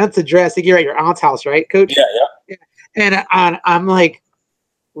aunt's address. I think you're at your aunt's house, right, Coach? Yeah. And I'm like,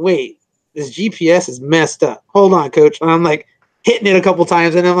 wait, this GPS is messed up. Hold on, Coach. And I'm like hitting it a couple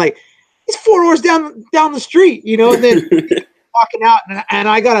times, and I'm like, it's 4 doors down the street, and then walking out, and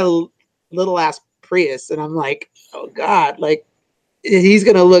I got a little ass Prius, and I'm like, oh God, like he's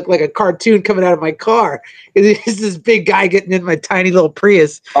gonna look like a cartoon coming out of my car. It's this big guy getting in my tiny little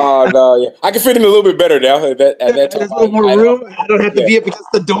Prius. Oh no, yeah, I can fit in a little bit better now. At that time, there's a little more room. I don't have to be up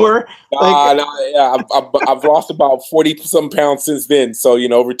against the door. I've lost about 40-some pounds since then. So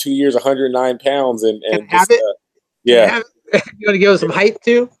over 2 years, 109 pounds, and have just, it. Yeah. You want to give us some height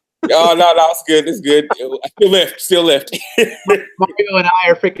too? Oh no, it's good. It's good. I still lift. Mario and I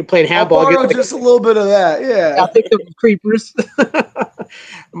are freaking playing handball. I'll borrow just a little bit of that. Yeah. I'll take the creepers.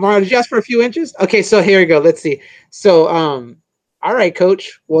 Mario, did you ask for a few inches? Okay, so here we go. Let's see. So, all right,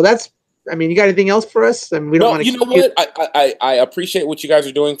 Coach. Well, you got anything else for us? And we don't want to. You know what? I appreciate what you guys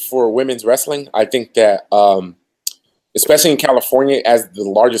are doing for women's wrestling. I think that, especially in California, as the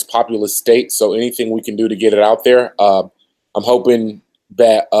largest populous state, so anything we can do to get it out there, I'm hoping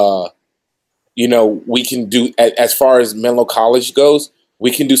that we can do, as far as Menlo College goes,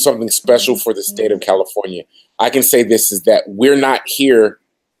 we can do something special for the state of California. I can say this is that we're not here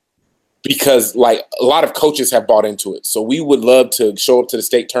because like a lot of coaches have bought into it. So we would love to show up to the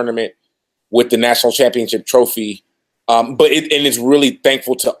state tournament with the national championship trophy. But it's really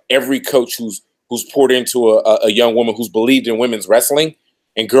thankful to every coach who's poured into a young woman who's believed in women's wrestling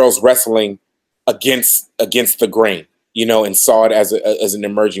and girls wrestling against the grain. and saw it as an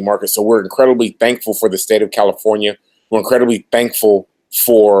emerging market. So we're incredibly thankful for the state of California. We're incredibly thankful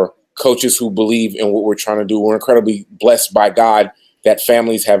for coaches who believe in what we're trying to do. We're incredibly blessed by God that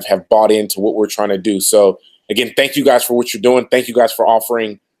families have bought into what we're trying to do. So again, thank you guys for what you're doing. Thank you guys for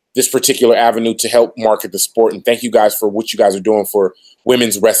offering this particular avenue to help market the sport. And thank you guys for what you guys are doing for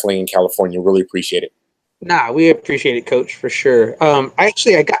women's wrestling in California. Really appreciate it. Nah, we appreciate it, Coach, for sure. I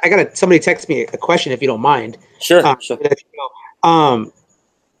got somebody text me a question, if you don't mind. Sure. I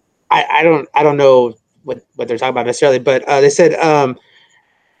don't know what they're talking about necessarily, but they said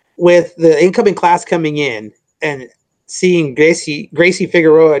with the incoming class coming in and seeing Gracie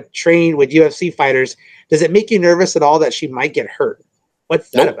Figueroa train with UFC fighters, does it make you nervous at all that she might get hurt?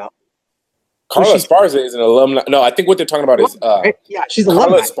 What's that about? Carla Esparza is an alumni. No, I think what they're talking about is right? Yeah, she's Carla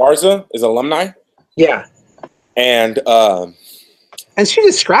alumni. Esparza is alumni. Yeah. And she's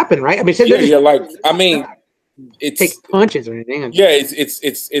just scrapping, right? I mean, it's take punches or anything. Yeah,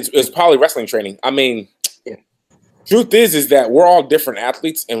 it's probably wrestling training. I mean, yeah. Truth is that we're all different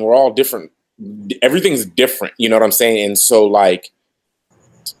athletes and we're all different. Everything's different, you know what I'm saying? And so, like,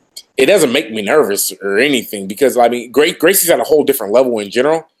 it doesn't make me nervous or anything because, I mean, Gracie's at a whole different level in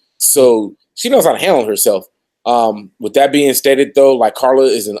general. So she knows how to handle herself. With that being stated, though, like, Carla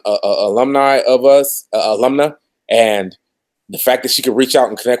is an alumni of us, alumna, and the fact that she could reach out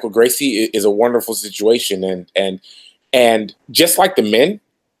and connect with Gracie is a wonderful situation. And just like the men,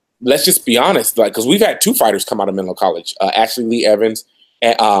 let's just be honest, like, because we've had two fighters come out of Menlo College, Ashley Lee Evans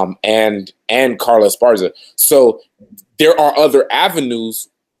and Carla Esparza. So there are other avenues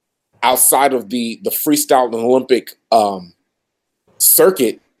outside of the freestyle and Olympic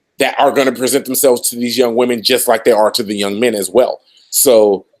circuit that are going to present themselves to these young women just like they are to the young men as well.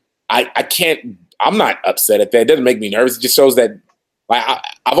 So I'm not upset at that. It doesn't make me nervous. It just shows that, like,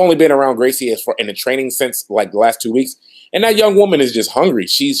 I've only been around Gracie in the training since like the last 2 weeks, and that young woman is just hungry.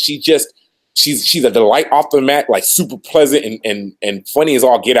 She's a delight off the mat, like super pleasant and funny as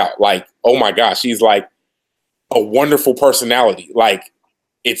all get out. Like, oh my gosh, she's like a wonderful personality. Like,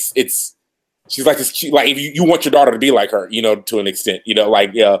 she's like this cute, like, if you want your daughter to be like her, to an extent,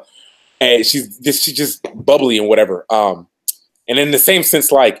 like, and she's just bubbly and whatever. And in the same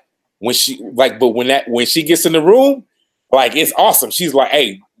sense, like, when she gets in the room, like, it's awesome. She's like,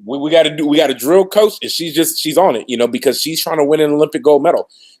 hey, we got to drill, coach, and she's on it, because she's trying to win an Olympic gold medal.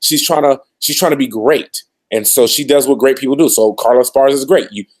 She's trying to be great, and so she does what great people do. So Carla Esparza is great.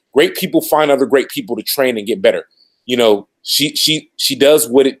 Great people find other great people to train and get better. She does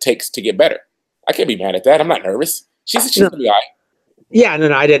what it takes to get better. I can't be mad at that. I'm not nervous. She's gonna be all right. Yeah,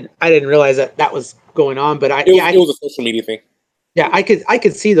 no, I didn't realize that was going on, but it was a social media thing. Yeah, I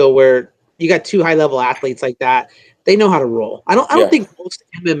could see though where you got two high level athletes like that. They know how to roll. I don't think most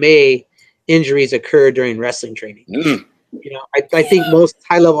MMA injuries occur during wrestling training. I think most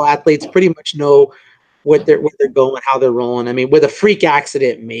high level athletes pretty much know what they're going, how they're rolling. I mean, with a freak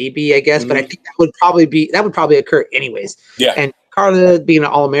accident, maybe, I guess, but I think that would probably occur anyways. Yeah. And Carla being an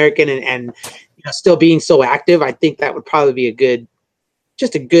All-American and still being so active, I think that would probably be a good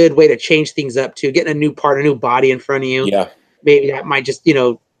way to change things up too. Getting a new body in front of you. Yeah. Maybe that might just,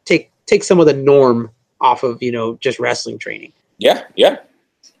 take some of the norm off of, just wrestling training. Yeah. Yeah.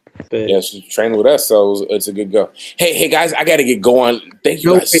 But, yeah, she's training with us, so it's a good go. Hey guys, I got to get going. Thank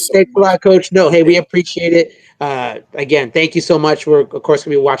you guys. Thanks a lot, Coach. No, hey, we appreciate it. Again, thank you so much. We're, of course,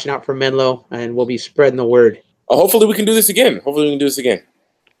 going to be watching out for Menlo, and we'll be spreading the word. Hopefully we can do this again.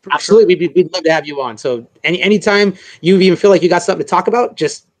 Absolutely. We'd love to have you on. So anytime you even feel like you got something to talk about,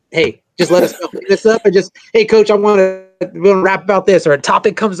 just let us know. Hit us up and hey, Coach, we want to rap about this, or a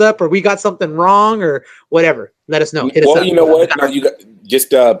topic comes up, or we got something wrong, or whatever. Let us know. Hit us up. You know what? No, you got just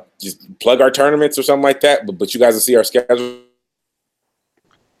plug our tournaments or something like that. But you guys will see our schedule.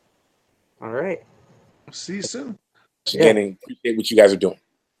 All right. See you soon. Again, appreciate what you guys are doing.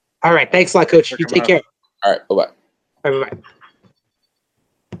 All right. Thanks a lot, Coach. You take care. All right. Bye-bye. Bye-bye.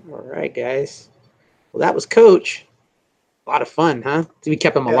 All right, guys. Well, that was Coach. A lot of fun, huh? We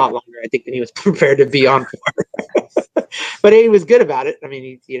kept him a lot longer, I think, than he was prepared to be on for. But he was good about it. I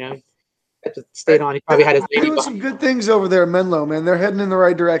mean, he had to stay on. He probably had his baby doing some good things over there in Menlo, man. They're heading in the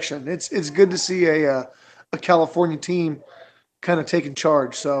right direction. It's good to see a California team kind of taking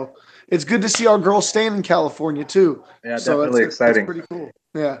charge. So it's good to see our girls staying in California too. Yeah, so definitely exciting. That's pretty cool.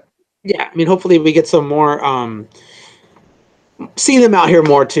 Yeah. Yeah, I mean, hopefully we get some more seeing them out here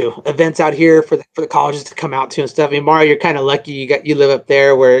more too. Events out here for the colleges to come out to and stuff. I mean, Mario, you're kind of lucky. You live up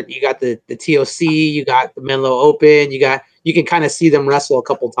there where you got the TOC, you got the Menlo Open, you can kind of see them wrestle a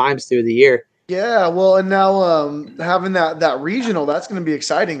couple times through the year. Yeah, well, and now having that regional, that's going to be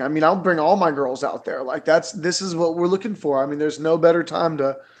exciting. I mean, I'll bring all my girls out there. Like this is what we're looking for. I mean, there's no better time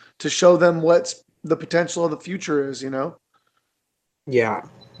to show them what's the potential of the future is, Yeah,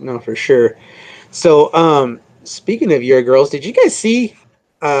 no, for sure. So, speaking of your girls, did you guys see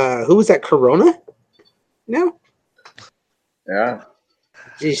who was at Corona? No? Yeah.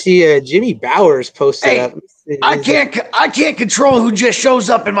 Did you see Jimmy Bowers posted Hey, up? I can't control who just shows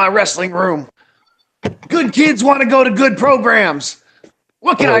up in my wrestling room. Good kids want to go to good programs.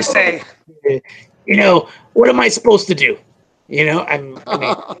 What can I say? What am I supposed to do? I mean,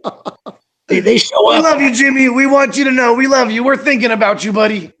 they show We up. love you, Jimmy. We want you to know we love you. We're thinking about you,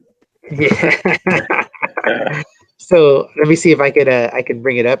 buddy. Yeah. So let me see if I can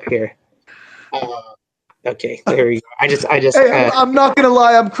bring it up here. Okay, there we go. I just Hey, I'm not gonna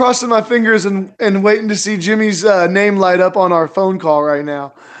lie. I'm crossing my fingers and waiting to see Jimmy's name light up on our phone call right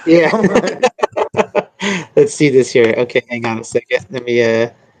now. yeah. Let's see this here. Okay, hang on a second. Let me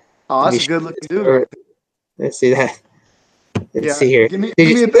Oh, let me that's a good looking dude. share- Let's see that. Let's Yeah, see here. give me Did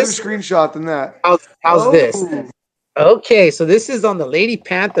you a see better this? screenshot than that. How's this? Okay, so this is on the Lady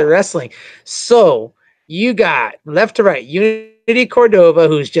Panther Wrestling. So you got left to right, Unity Cordova,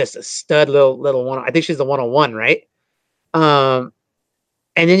 who's just a stud little one. I think she's the 101, right? And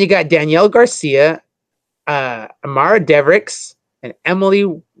then you got Danielle Garcia, Amara Devricks, and Emily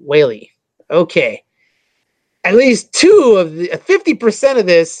Whaley. Okay. At least 50% of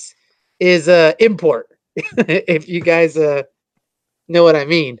this is import, if you guys know what I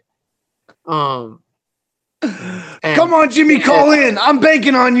mean. Come on, Jimmy, call in. I'm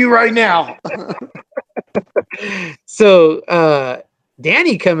banking on you right now. So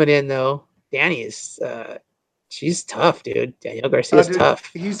Danny coming in though. Danny is she's tough, dude. Danielle Garcia's Dude,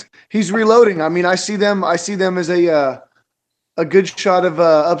 tough. he's reloading. I mean, I see them as a good shot of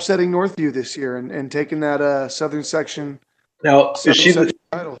upsetting Northview this year and taking that southern section. Now, southern section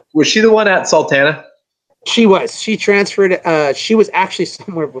title. was she the one at Sultana? She was. She transferred. She was actually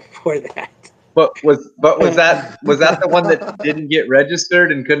somewhere before that. But was that the one that didn't get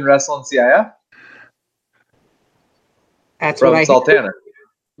registered and couldn't wrestle in CIF? That's From what I Sultana. heard.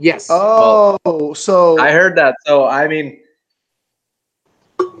 Yes. Oh, so I heard that. So I mean,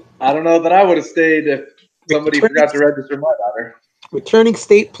 I don't know that I would have stayed if somebody forgot to register my daughter. Returning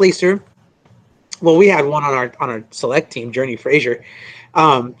state placer. Well, we had one on our select team, Journey Frazier.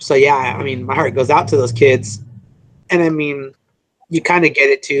 So yeah, I mean, my heart goes out to those kids, and I mean, you kind of get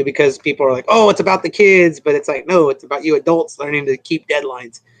it too because people are like, "Oh, it's about the kids," but it's like, no, it's about you adults learning to keep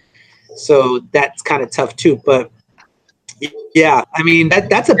deadlines. So that's kind of tough too. But yeah, I mean,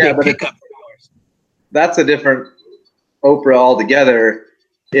 that's a big pickup for ours. That's a different Oprah altogether.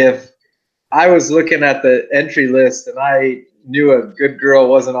 If I was looking at the entry list and I knew a good girl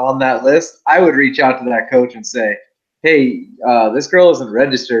wasn't on that list, I would reach out to that coach and say, hey, this girl isn't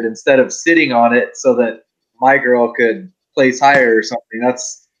registered, instead of sitting on it so that my girl could place higher or something.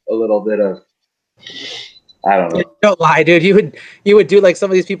 That's a little bit of, I don't know. Don't lie, dude. You would do like some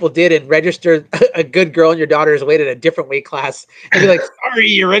of these people did and register a good girl and your daughter is weight at a different weight class and be like, sorry,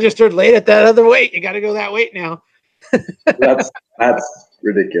 you registered late at that other weight. You got to go that weight now. That's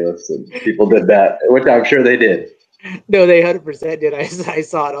ridiculous. And people did that, which I'm sure they did. No, they 100% did. I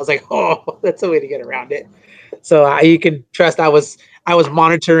saw it. I was like, oh, that's a way to get around it. So you can trust. I was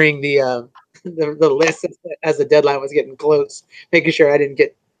monitoring the list as the deadline was getting close, making sure I didn't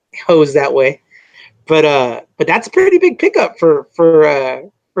get hosed that way. But that's a pretty big pickup for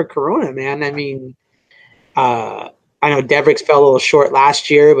Corona, man. I mean, I know Devricks fell a little short last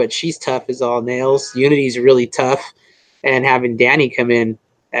year, but she's tough as all nails. Unity's really tough, and having Danny come in,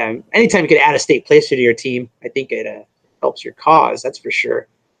 anytime you could add a state placer to your team, I think it helps your cause. That's for sure.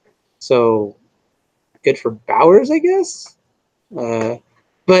 So good for Bowers, I guess. But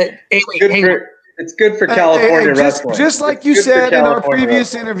anyway, it's good for California wrestling. Just like you said in our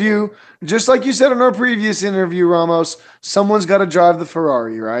previous interview, Ramos, someone's got to drive the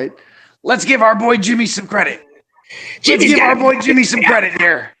Ferrari, right? Let's give our boy Jimmy some credit. Let's give our boy Jimmy some credit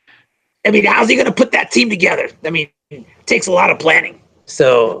here. I mean, how's he going to put that team together? I mean, it takes a lot of planning.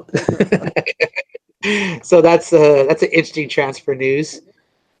 So, so that's an interesting transfer news.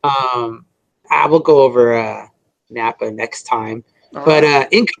 I will go over Napa next time. But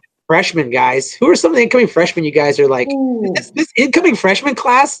incoming freshmen, guys, who are some of the incoming freshmen you guys are like, this incoming freshman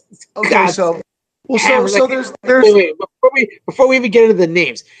class? Okay, God, so there's wait, before we even get into the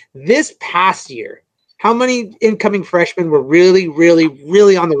names, this past year, how many incoming freshmen were really, really,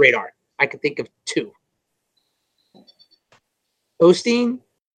 really on the radar? I could think of 2. Osteen,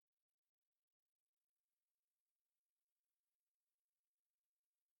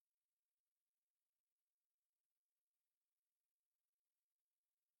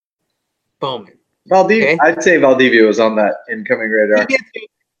 Bowman. Valdivia. Okay? I'd say Valdivia was on that incoming radar.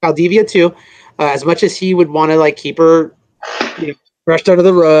 Valdivia too. As much as he would want to like keep her, brushed under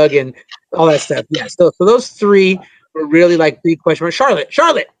the rug and all that stuff. Yeah. So those three were really like big question marks. Charlotte.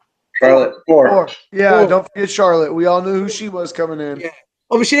 Four. Yeah, 4. don't forget Charlotte. We all knew who she was coming in. Yeah.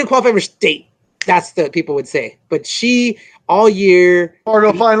 Oh, but she didn't qualify for state. That's the people would say. But she all year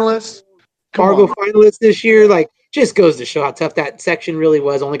Fargo finalist. Fargo finalist this year, like just goes to show how tough that section really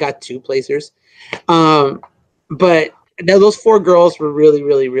was. Only got 2 placers. But now those 4 girls were really,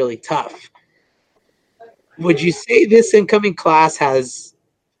 really, really tough. Would you say this incoming class has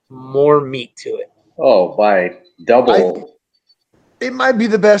more meat to it? Oh, by double. It might be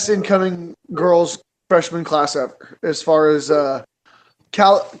the best incoming girls freshman class ever, as far as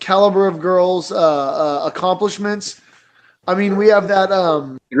caliber of girls, accomplishments. I mean, we have that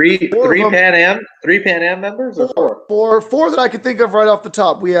three Pan Am members or 4? Four that I could think of right off the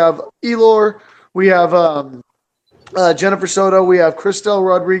top. We have Elor, we have Jennifer Soto, we have Cristel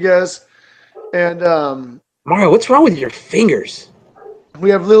Rodriguez, and Mario, what's wrong with your fingers? we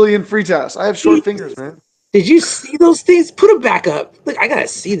have Lillian Freitas. I have short fingers, man. Did you see those things? Put them back up. Look, I gotta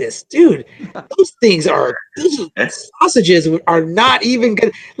see this, dude. Those sausages are not even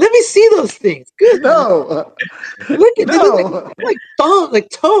good. Let me see those things. Good. No. Look at them. Like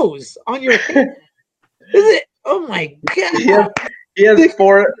toes on your hand. Is it? Oh my god. He has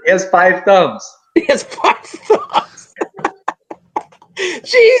 4. He has 5 thumbs. He has 5 thumbs.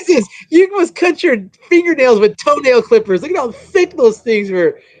 Jesus, you must cut your fingernails with toenail clippers. Look at how thick those things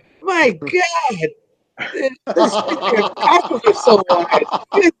were. My God. So wide.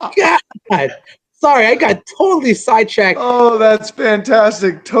 Good God. Sorry, I got totally sidetracked. Oh, that's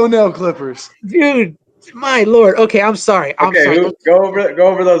fantastic. Toenail clippers. Dude, my Lord. Okay, I'm sorry. I'm sorry. Go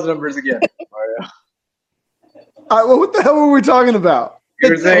over those numbers again, Mario. Well, what the hell were we talking about? You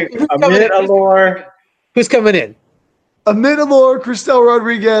were saying Amit Alor. Who's coming in? Amit Alor, Cristel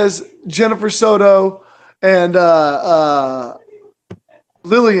Rodriguez, Jennifer Soto, and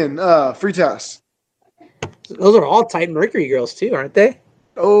Lillian Freitas. Those are all Titan Mercury girls too, aren't they?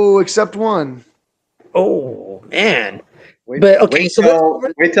 Oh, except one. Oh man. Wait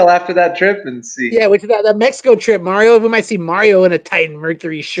till after that trip and see. Yeah, wait till that Mexico trip, Mario. We might see Mario in a Titan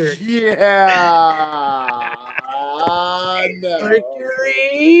Mercury shirt. Yeah. No.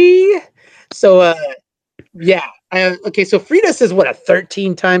 Mercury. So yeah. Okay, so Freitas is what, a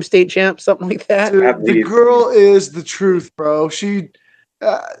 13-time state champ, something like that? Dude, the girl is the truth, bro. She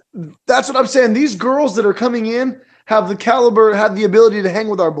that's what I'm saying. These girls that are coming in have the caliber, have the ability to hang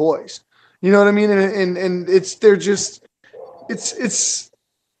with our boys. You know what I mean? And it's gonna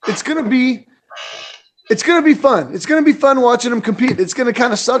be fun. It's gonna be fun watching them compete. It's gonna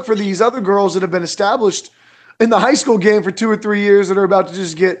kind of suck for these other girls that have been established in the high school game for 2 or 3 years that are about to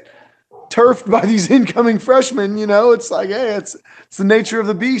just get turfed by these incoming freshmen. You know, it's like, hey, it's the nature of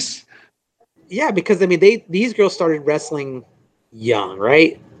the beast. Yeah, because I mean, these girls started wrestling young,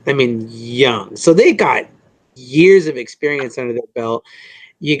 right? I mean, young. So they got years of experience under their belt.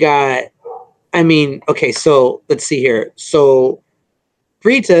 You got, I mean, okay, so let's see here. So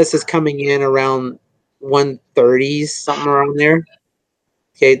Freitas is coming in around 130s, something around there.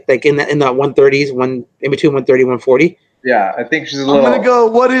 Okay, like in the 130s, in between 130 and 140. Yeah, I think she's a little. I'm gonna go.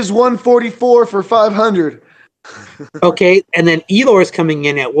 What is 144 for 500? Okay, and then Elor is coming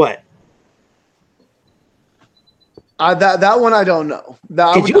in at what? That one I don't know.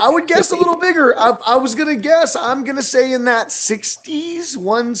 I would guess a little bigger. I was gonna guess. I'm gonna say in that 60s,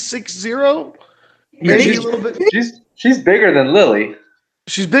 160. Maybe a little bit. She's bigger than Lily.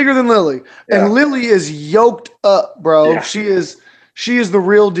 She's bigger than Lily, Yeah. and Lily is yoked up, bro. Yeah. She is the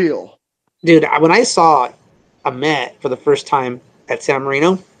real deal. Dude, when I saw Amit for the first time at San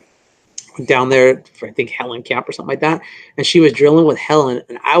Marino, down there for I think Helen camp or something like that, and she was drilling with Helen,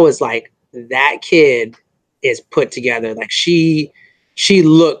 and I was like, that kid is put together. Like she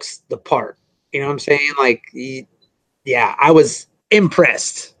looks the part. You know what I'm saying? Like, yeah, I was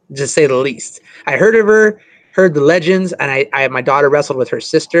impressed, to say the least. I heard of her, heard the legends, and I my daughter wrestled with her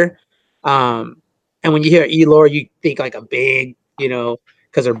sister. And when you hear Elor, you think like a big,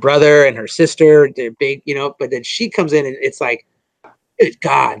 because her brother and her sister, they're big, but then she comes in and it's like, good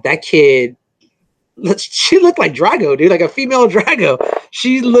God, that kid, she looked like Drago, dude, like a female Drago.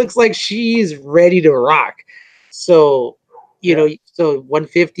 She looks like she's ready to rock. So, so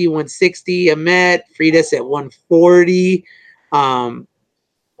 150, 160, Amit, Freitas at 140. I'm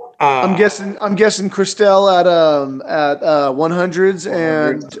guessing Cristel at 100s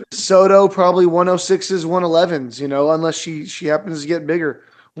and Soto probably 106s, 111s, unless she happens to get bigger.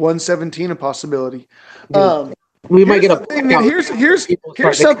 117 a possibility. We might get the thing, and here's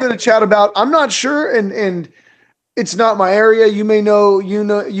something to chat about. I'm not sure, and it's not my area. You may know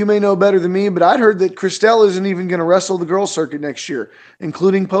better than me, but I'd heard that Christelle isn't even going to wrestle the girls circuit next year,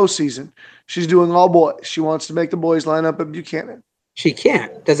 including postseason. She's doing all boys. She wants to make the boys line up at Buchanan. She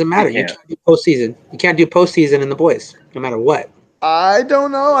can't. Doesn't matter. You can't do postseason. You can't do postseason in the boys, no matter what. I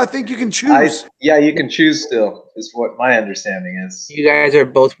don't know. I think you can choose. You can choose still, is what my understanding is. You guys are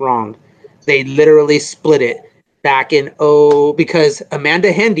both wrong. They literally split it back in because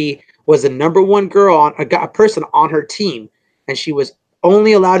Amanda Hendy was the number one girl a person on her team, and she was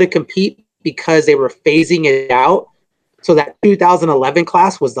only allowed to compete because they were phasing it out. So that 2011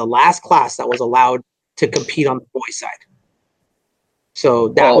 class was the last class that was allowed to compete on the boys' side.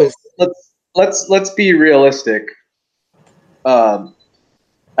 So let's be realistic. At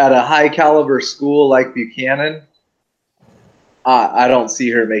a high caliber school like Buchanan, I don't see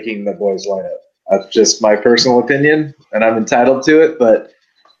her making the boys lineup. That's just my personal opinion, and I'm entitled to it. But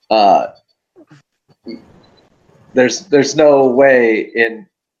there's no way in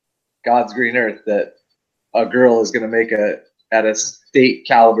God's green earth that a girl is going to make at a state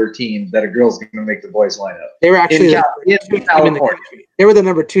caliber team that a girl's going to make the boys lineup. They were actually in California. They were the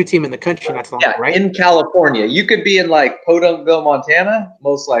number 2 team in the country. That's not right. In California, you could be in like Podunkville, Montana,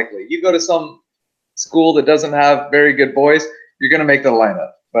 most likely. You go to some school that doesn't have very good boys, you're going to make the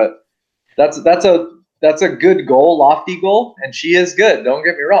lineup. But that's a good goal, lofty goal, and she is good. Don't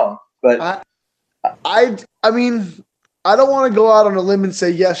get me wrong, but I mean, I don't want to go out on a limb and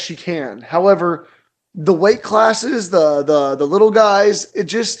say yes, she can. However, the weight classes, the little guys,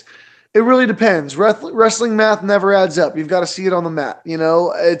 it really depends. Wrestling math never adds up. You've got to see it on the mat. You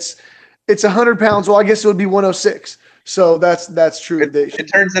know, it's 100 pounds. Well, I guess it would be 106. So that's true.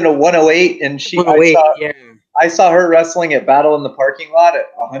 It turns into 108, and 108, I saw her wrestling at Battle in the parking lot at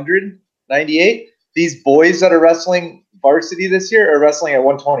 198. These boys that are wrestling varsity this year are wrestling at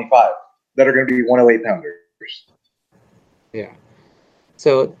 125. That are going to be 108 pounders. Yeah.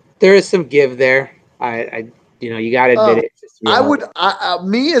 So there is some give there. You got to admit it.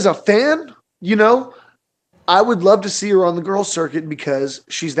 Me as a fan, I would love to see her on the girls circuit because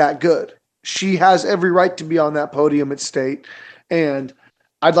she's that good. She has every right to be on that podium at state, and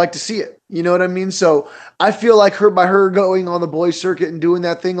I'd like to see it. You know what I mean? So I feel like by her going on the boys circuit and doing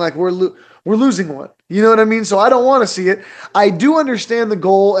that thing, like we're losing one. You know what I mean? So I don't want to see it. I do understand the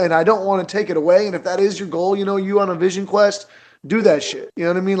goal, and I don't want to take it away. And if that is your goal, you on a vision quest, do that shit. You know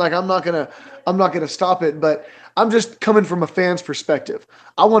what I mean? Like I'm not gonna stop it, but I'm just coming from a fan's perspective.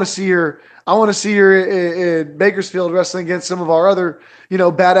 I want to see her in Bakersfield wrestling against some of our other,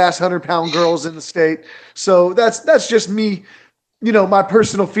 badass 100-pound girls in the state. So that's just me, my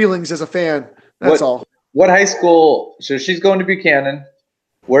personal feelings as a fan. That's all. What high school? So she's going to Buchanan.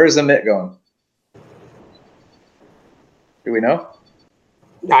 Where is Amit going? Do we know?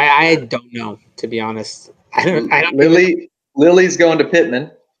 I don't know, to be honest. I don't. Lily's going to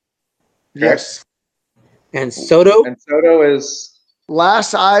Pittman. Yes. And Soto? And Soto is...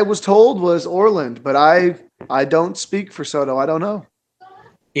 Last I was told was Orland, but I don't speak for Soto. I don't know.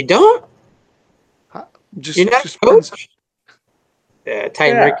 You don't? You're not a coach? Mercury,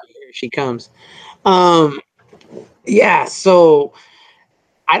 here she comes. Yeah, so...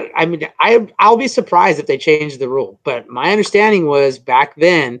 I mean, I'll be surprised if they change the rule. But my understanding was back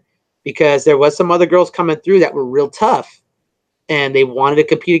then, because there was some other girls coming through that were real tough, and they wanted to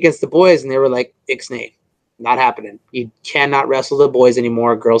compete against the boys, and they were like, ixnay, not happening. You cannot wrestle the boys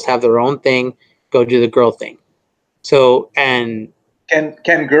anymore. Girls have their own thing. Go do the girl thing. So, and...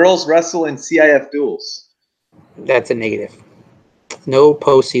 Can girls wrestle in CIF duels? That's a negative. No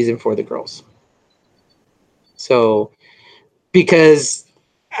postseason for the girls. So, because...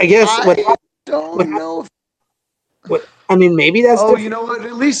 I guess I don't know. I mean, maybe that's. Oh, you know what?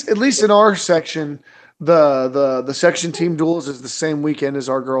 At least in our section, the section team duels is the same weekend as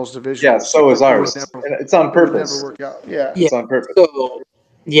our girls division. Yeah, so is ours. It's on purpose. Never work out. Yeah, it's on purpose. So,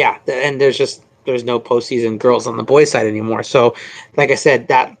 and there's no postseason girls on the boys' side anymore. So, like I said,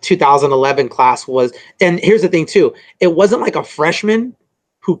 that 2011 class was. And here's the thing too: it wasn't like a freshman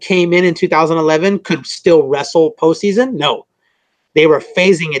who came in 2011 could still wrestle postseason. No. They were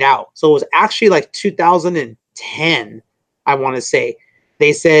phasing it out. So it was actually like 2010, I want to say.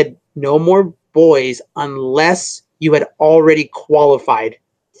 They said no more boys unless you had already qualified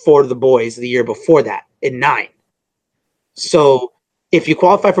for the boys the year before that in 9. So if you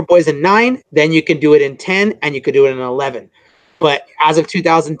qualify for boys in 9, then you can do it in 10 and you could do it in 11. But as of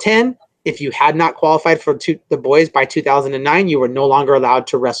 2010, if you had not qualified for the boys by 2009, you were no longer allowed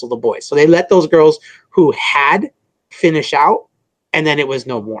to wrestle the boys. So they let those girls who had finish out, and then it was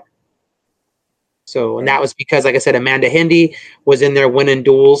no more. So, and that was because, like I said, Amanda Hindy was in there winning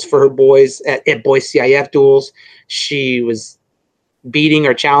duels for her boys at boys CIF duels. She was beating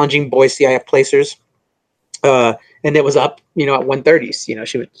or challenging boys CIF placers. And it was up, at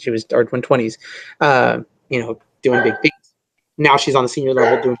 130s. She was or 120s, doing big things. Now she's on the senior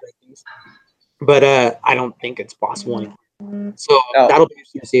level doing big things. But I don't think it's possible anymore. So that'll be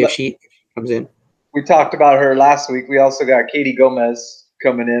interesting to see if she comes in. We talked about her last week. We also got Katie Gomez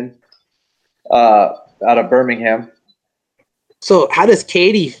coming in out of Birmingham. So how does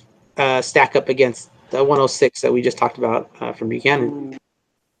Katie stack up against the 106 that we just talked about from Buchanan?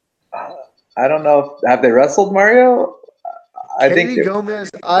 I don't know. Have they wrestled, Mario? Katie Gomez,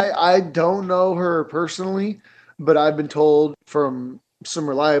 I don't know her personally, but I've been told from some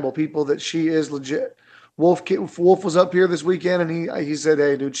reliable people that she is legit. Wolf was up here this weekend, and he said,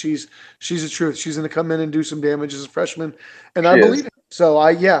 "Hey, dude, she's the truth. She's going to come in and do some damage as a freshman," and I believe it. So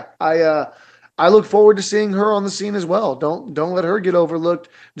I look forward to seeing her on the scene as well. Don't let her get overlooked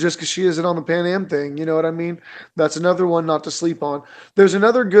just because she isn't on the Pan Am thing. You know what I mean? That's another one not to sleep on. There's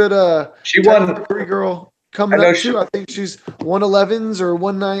another good she won girl coming up too. I think she's 111s or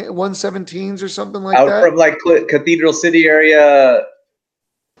 117s or something like that. Out from like Cathedral City area,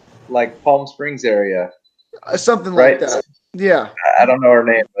 like Palm Springs area. Something like that. Yeah. I don't know her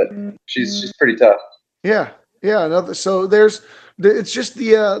name, but she's pretty tough. Yeah. So it's just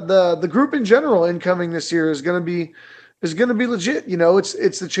the group in general incoming this year is going to be legit.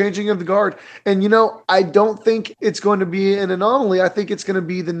 It's the changing of the guard, and I don't think it's going to be an anomaly. I think it's going to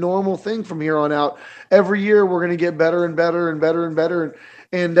be the normal thing from here on out. Every year we're going to get better and better and better and better,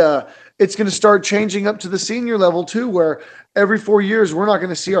 and it's going to start changing up to the senior level too, where every 4 years we're not going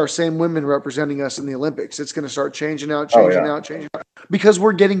to see our same women representing us in the Olympics. It's going to start changing out, because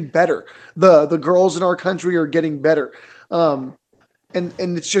we're getting better. The girls in our country are getting better. And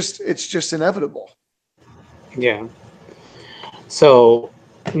it's just inevitable. Yeah. So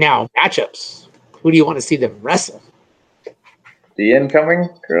now matchups. Who do you want to see them wrestle? The incoming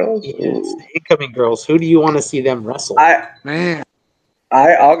girls? Yes, the incoming girls. Who do you want to see them wrestle?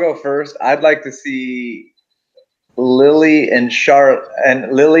 I'll go first. I'd like to see Lily and Cheyenne.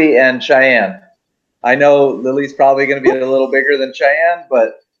 I know Lily's probably going to be a little bigger than Cheyenne,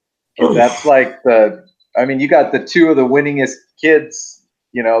 but that's like you got the two of the winningest kids,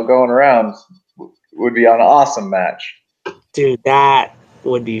 going around. Would be an awesome match. Dude, that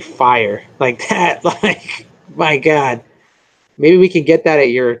would be fire. Like that, my God. Maybe we can get that at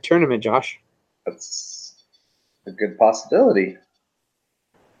your tournament, Josh. That's a good possibility.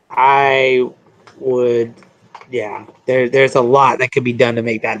 I would, yeah. There's a lot that could be done to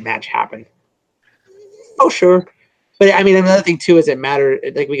make that match happen. Oh, sure. But another thing too is it matter.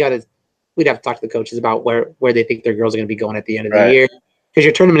 Like we'd have to talk to the coaches about where they think their girls are going to be going at the end of the year, because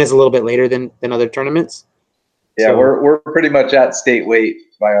your tournament is a little bit later than other tournaments. Yeah, so, we're pretty much at state weight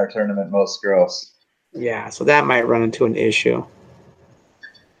by our tournament, most girls. Yeah, so that might run into an issue.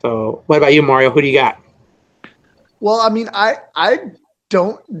 So, what about you, Mario? Who do you got? Well, I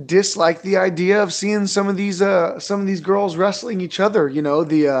don't dislike the idea of seeing some of these girls wrestling each other.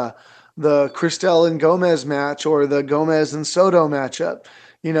 The Cristel and Gomez match, or the Gomez and Soto matchup.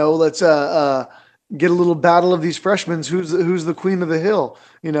 Let's get a little battle of these freshmen. Who's the queen of the hill?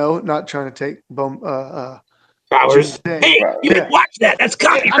 Not trying to take Bowers. Hey, you didn't watch that. That's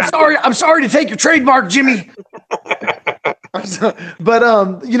copyright. I'm sorry to take your trademark, Jimmy. But so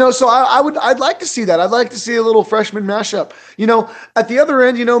I'd like to see that. I'd like to see a little freshman mashup. At the other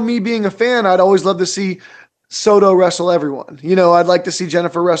end, me being a fan, I'd always love to see Soto wrestle everyone. I'd like to see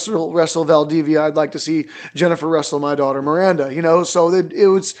Jennifer wrestle Valdivia. I'd like to see Jennifer wrestle my daughter Miranda. So it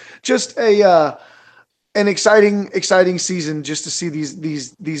was just an exciting season just to see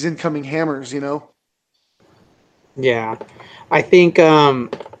these incoming hammers. Yeah, I think. I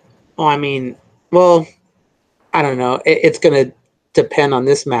don't know. It's going to depend on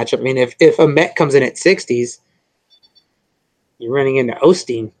this matchup. If a Met comes in at 60s, you're running into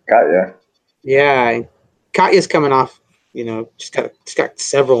Osteen. Katya. Yeah, Katya's coming off. Just got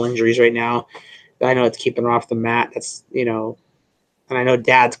several injuries right now. I know it's keeping her off the mat. That's and I know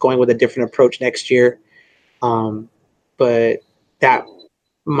Dad's going with a different approach next year. But that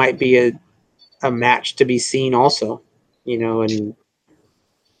might be a match to be seen also. And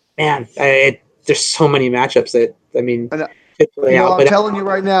man, there's so many matchups that I'm telling you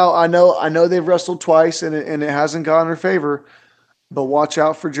right now, I know they've wrestled twice and it hasn't gone in her favor, but watch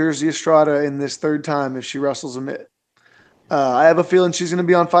out for Jersey Estrada in this third time if she wrestles a Mitt. I have a feeling she's going to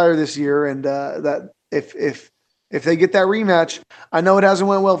be on fire this year, and that if they get that rematch, I know it hasn't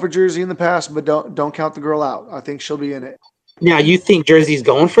went well for Jersey in the past, but don't count the girl out. I think she'll be in it. Now, you think Jersey's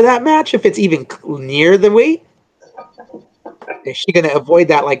going for that match if it's even near the weight? Is she going to avoid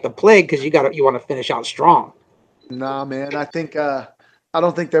that like the plague because you want to finish out strong? Nah, man. I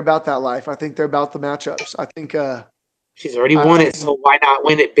don't think they're about that life. I think they're about the matchups. I think she's already won it, so why not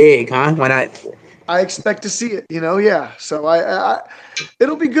win it big, huh? Why not? I expect to see it, yeah. So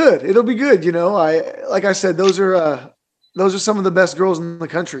it'll be good. It'll be good, like I said, those are some of the best girls in the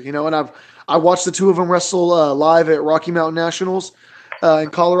country, and I watched the two of them wrestle live at Rocky Mountain Nationals in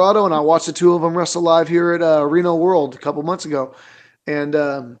Colorado, and I watched the two of them wrestle live here at Reno World a couple months ago, and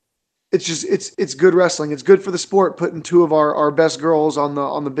it's good wrestling. It's good for the sport, putting two of our best girls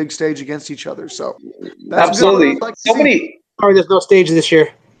on the big stage against each other. So that's absolutely. Like so many. Sorry, there's no stage this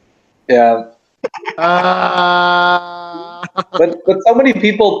year. Yeah. But so many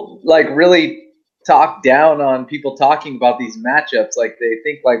people like really talk down on people talking about these matchups. Like they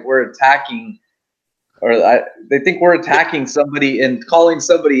think like we're attacking, they think we're attacking somebody and calling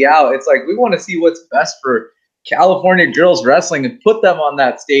somebody out. It's like we want to see what's best for California girls wrestling and put them on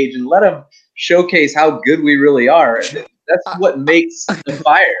that stage and let them showcase how good we really are. That's what makes the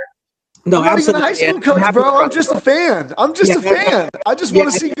fire. No, I'm not even a absolutely. high school coach, bro. I'm just a fan. I just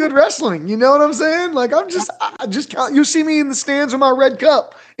want to see good wrestling. You know what I'm saying? Like I just count. You see me in the stands with my red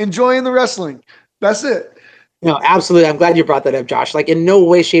cup, enjoying the wrestling. That's it. No, absolutely. I'm glad you brought that up, Josh. Like in no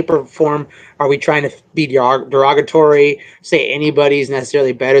way, shape, or form are we trying to be derogatory, say anybody's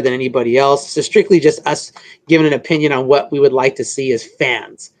necessarily better than anybody else. It's strictly just us giving an opinion on what we would like to see as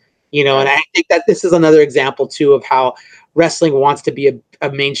fans. And I think that this is another example too of how wrestling wants to be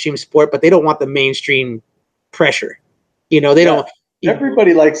a mainstream sport, but they don't want the mainstream pressure. They don't.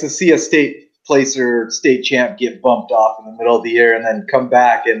 Everybody likes to see a state placer, state champ get bumped off in the middle of the year and then come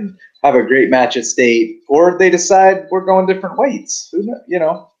back and have a great match at state, or they decide we're going different weights.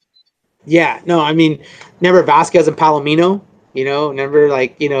 Yeah, no, I mean, remember Vasquez and Palomino? Remember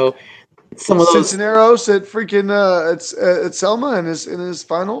some of those Cisneros at freaking at Selma in his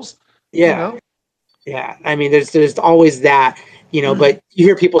finals. Yeah, yeah. I mean, there's always that, but you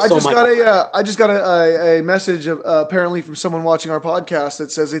hear people so much. I just got a message apparently from someone watching our podcast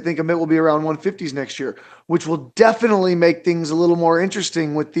that says they think Amit will be around 150s next year, which will definitely make things a little more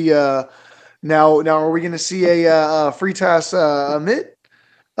interesting with the now are we going to see a Fritas Amit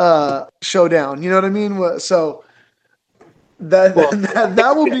showdown? You know what I mean? So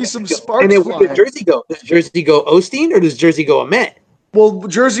that will be some sparks. And where does Jersey go? Does Jersey go Osteen or does Jersey go Amit? Well,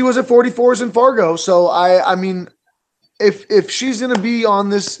 Jersey was at 44s in Fargo, so I mean, if she's going to be on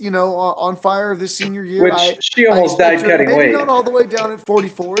this, on fire this senior year, which she almost died cutting weight. Maybe not all the way down at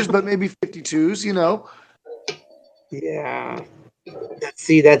 44s, but maybe 52s. Yeah.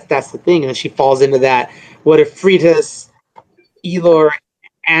 See, that's the thing, and she falls into that. What if Fritas, Elor,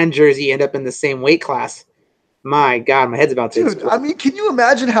 and Jersey end up in the same weight class? My God, my head's about to explode. I mean, can you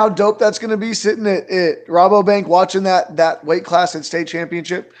imagine how dope that's going to be sitting at Rabobank watching that weight class at state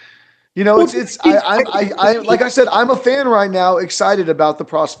championship? It's like I said, I'm a fan right now, excited about the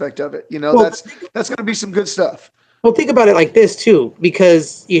prospect of it. That's going to be some good stuff. Well, think about it like this too,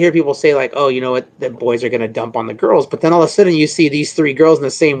 because you hear people say like, "Oh, you know what, the boys are going to dump on the girls," but then all of a sudden you see these three girls in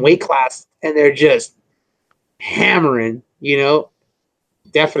the same weight class and they're just hammering.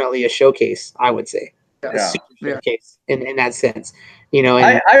 Definitely a showcase, I would say. A super showcase in that sense.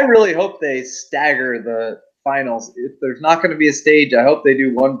 I really hope they stagger the finals. If there's not going to be a stage, I hope they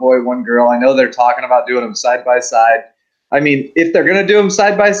do one boy, one girl. I know they're talking about doing them side by side. I mean, if they're going to do them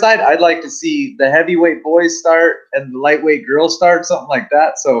side by side, I'd like to see the heavyweight boys start and the lightweight girls start, something like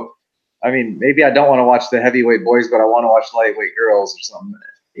that. So, I mean, maybe I don't want to watch the heavyweight boys, but I want to watch lightweight girls or something.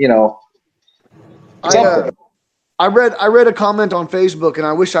 I read a comment on Facebook, and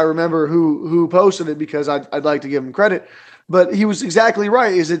I wish I remember who posted it because I'd like to give him credit. But he was exactly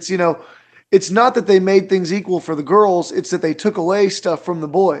right. It's not that they made things equal for the girls, it's that they took away stuff from the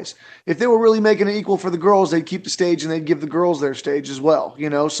boys. If they were really making it equal for the girls, they'd keep the stage and they'd give the girls their stage as well,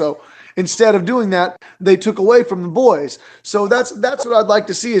 So instead of doing that, they took away from the boys. So that's what I'd like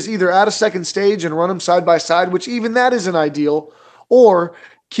to see is either add a second stage and run them side by side, which even that isn't ideal, or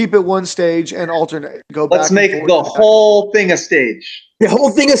keep it one stage and alternate. Let's make the whole thing a stage. The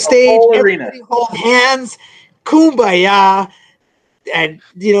whole thing a stage. Whole arena. Hold hands. Kumbaya. And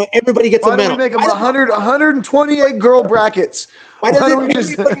everybody gets a medal. Why do we make them 128 girl brackets? Why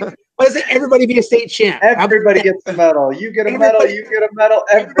doesn't everybody be a state champ? Everybody gets a medal. You get a medal. You get a medal.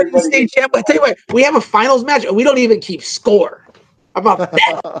 Everybody state champ. I tell you what, we have a finals match and we don't even keep score. How about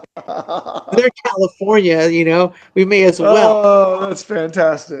that? They're California, we may as well. Oh, that's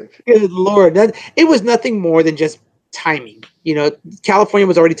fantastic. Good Lord. It was nothing more than just timing. California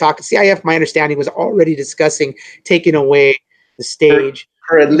was already talking. CIF, my understanding, was already discussing taking away the stage.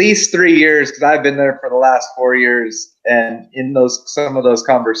 For at least 3 years, because I've been there for the last 4 years, and in some of those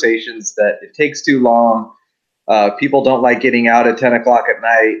conversations that it takes too long. People don't like getting out at 10 o'clock at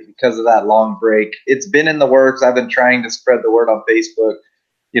night because of that long break. It's been in the works. I've been trying to spread the word on Facebook,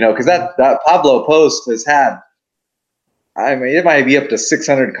 because that Pablo post has had, I mean, it might be up to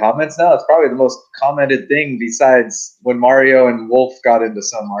 600 comments now. It's probably the most commented thing besides when Mario and Wolf got into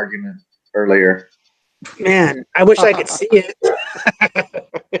some argument earlier. Man, I wish I could see it.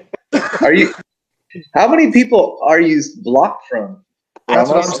 How many people are you blocked from? That's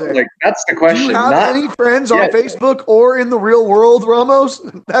Ramos? what I'm saying. Like, that's the question. Do you have any friends on Facebook or in the real world, Ramos?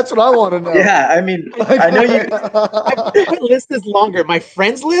 That's what I want to know. Yeah, I mean, I know you. My list is longer. My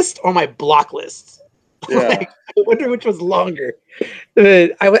friends list or my block list? Yeah. I wonder which was longer.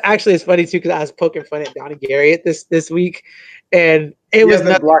 Actually, it's funny too because I was poking fun at Donnie Garrett this week, and it was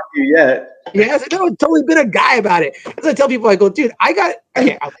hasn't blocked you yet. Yeah, I've totally been a guy about it. As I tell people, I go, dude, I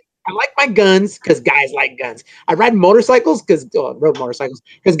like my guns because guys like guns. I ride motorcycles rode motorcycles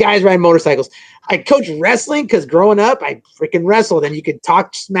because guys ride motorcycles. I coach wrestling because growing up, I freaking wrestled, and you could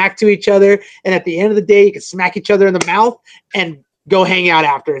talk smack to each other, and at the end of the day, you could smack each other in the mouth and go hang out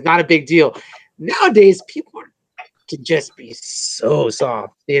after. It's not a big deal. Nowadays, people can just be so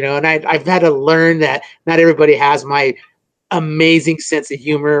soft, and I've had to learn that not everybody has my amazing sense of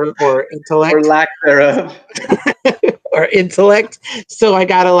humor or intellect. Or lack thereof. Or intellect. So I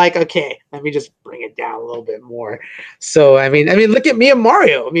gotta okay, let me just bring it down a little bit more. So I mean, look at me and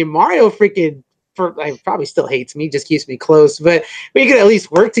Mario. I mean, Mario probably still hates me, just keeps me close, but we could at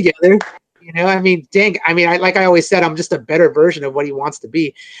least work together. I mean, dang. I mean, like I always said, I'm just a better version of what he wants to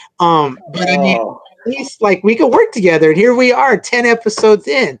be. But I mean, at least we could work together, and here we are, 10 episodes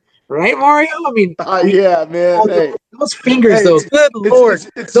in. Right, Mario? I mean, yeah, man. Hey, those fingers, though. Good Lord.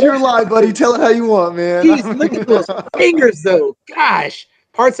 It's your life, buddy. Tell it how you want, man. Geez, look at those fingers, though. Gosh,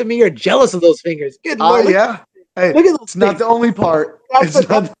 parts of me are jealous of those fingers. Good Lord. Yeah. Hey, look at those. It's not the only part. That's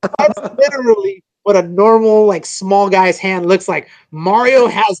literally what a normal, small guy's hand looks like. Mario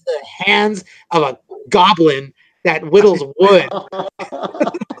has the hands of a goblin that whittles wood.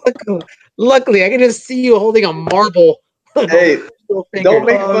 Luckily, I can just see you holding a marble. Hey. Don't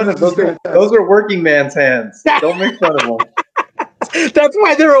make fun of those. Those are working man's hands. Don't make fun of them. That's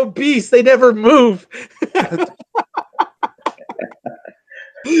why they're obese. They never move.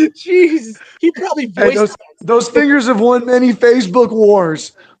 Jeez, he probably voiced those fingers have won many Facebook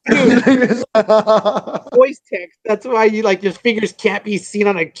wars. Voice text. That's why your fingers can't be seen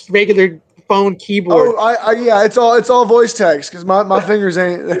on a regular phone keyboard. Oh, yeah, it's all voice text because my fingers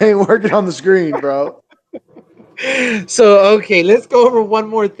ain't working on the screen, bro. So, okay, let's go over one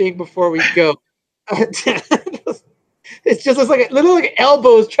more thing before we go. It's just like little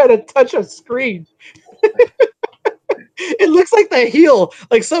elbows trying to touch a screen. It looks like the heel,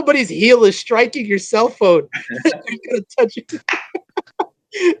 like somebody's heel is striking your cell phone. You're gonna touch it.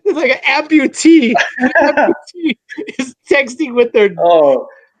 It's like an amputee. An amputee is texting with their. Oh,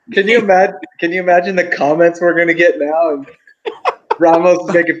 can you imagine the comments we're gonna get now? And Ramos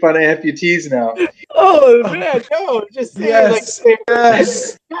is making fun of amputees now. Oh man, no! Just yes.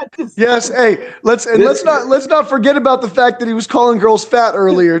 Yes. Hey, let's not forget about the fact that he was calling girls fat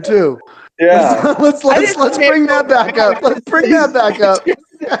earlier too. Yeah. Let's bring that back up. Let's bring that back up.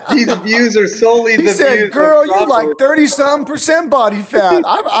 These views are solely the views. He said, "Girl, you're like 30-some% body fat."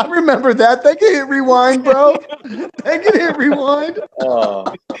 I remember that. They can hit rewind, bro. They can hit rewind.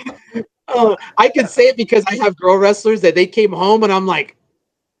 Oh, I can say it because I have girl wrestlers that they came home and I'm like,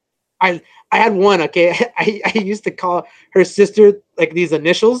 I had one. Okay, I used to call her sister these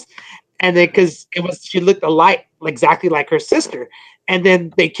initials, and then because she looked exactly like her sister, and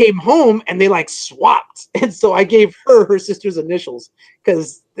then they came home and they swapped, and so I gave her sister's initials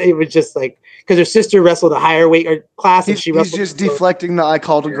because they were just because her sister wrestled a higher weight class and she wrestled. He's just deflecting the "I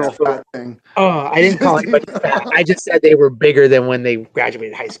called a girl fat" thing. Oh, I didn't call anybody fat. I just said they were bigger than when they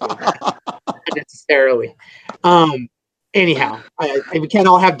graduated high school. Not necessarily. Anyhow, we can't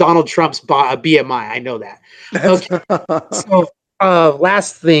all have Donald Trump's BMI. I know that. Okay. So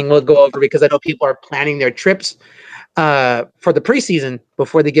last thing we'll go over because I know people are planning their trips for the preseason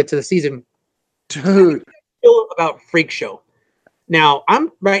before they get to the season. Dude, about Freakshow. Now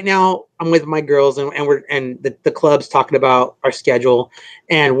I'm with my girls and the club's talking about our schedule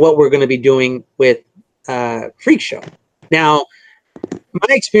and what we're going to be doing with Freakshow. Now, my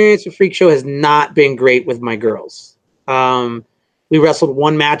experience with Freakshow has not been great with my girls. We wrestled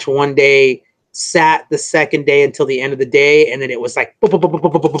one match one day, sat the second day until the end of the day, and then it was boom, boom, boom,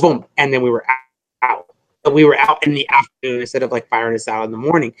 boom, boom, boom, boom, and then we were out. But we were out in the afternoon instead of firing us out in the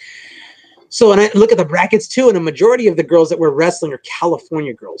morning. So, and I look at the brackets too, and a majority of the girls that were wrestling are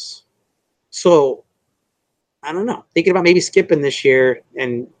California girls. So, I don't know. Thinking about maybe skipping this year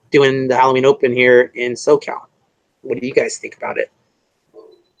and doing the Halloween Open here in SoCal. What do you guys think about it?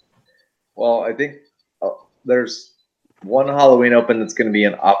 Well, I think there's one Halloween Open that's going to be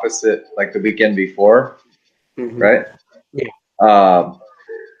an opposite, like the weekend before, right? Yeah.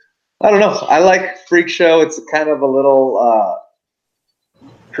 I don't know. I like Freak Show. It's kind of a little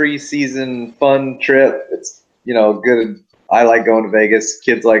preseason fun trip. It's, good. I like going to Vegas.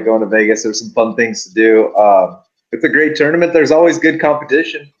 Kids like going to Vegas. There's some fun things to do. It's a great tournament. There's always good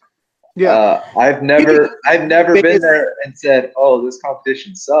competition. Yeah. I've never been there and said, "Oh, this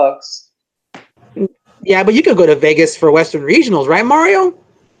competition sucks." Yeah, but you could go to Vegas for Western Regionals, right, Mario?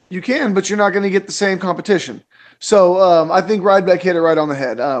 You can, but you're not going to get the same competition. So I think Ryback hit it right on the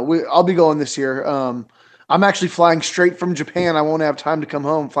head. I'll be going this year. I'm actually flying straight from Japan. I won't have time to come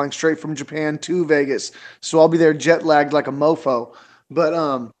home. Flying straight from Japan to Vegas, so I'll be there jet lagged like a mofo.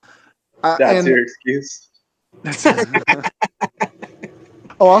 But that's your excuse.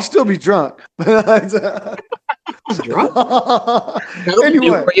 Oh, I'll still be drunk. Drunk?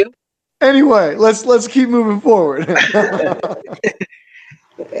 Anyway, let's keep moving forward.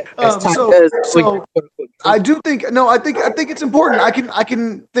 So I do think I think it's important. I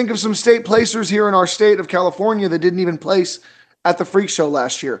can think of some state placers here in our state of California that didn't even place at the Freak Show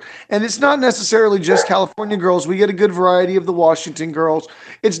last year. And it's not necessarily just California girls. We get a good variety of the Washington girls.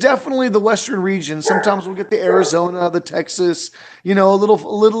 It's definitely the Western region. Sometimes we'll get the Arizona, the Texas, a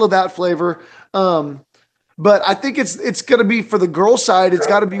little of that flavor. But I think it's going to be, for the girls' side, it's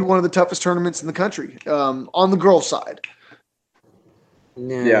got to be one of the toughest tournaments in the country on the girls' side.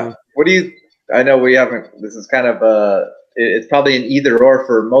 Yeah. I know we haven't, this is kind of it's probably an either or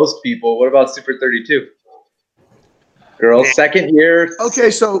for most people. What about Super 32? Girls, second year.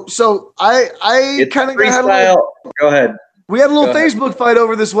 Okay, so I kind of Go ahead. We had a little Facebook fight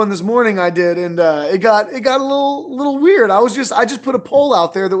over this one this morning. I did, and it got a little weird. I just put a poll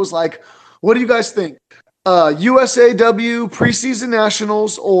out there that was like, what do you guys think? USAW Preseason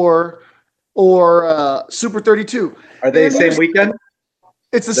Nationals or Super 32? Are they the same weekend?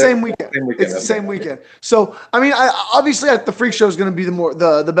 It's the same weekend. It's the same weekend. So I mean, obviously at the Freak Show is going to be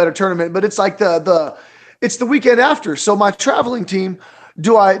the better tournament, but it's like it's the weekend after. So my traveling team,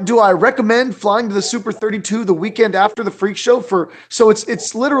 do I recommend flying to the Super 32 the weekend after the Freak Show so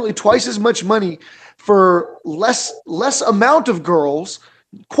it's literally twice as much money for less amount of girls,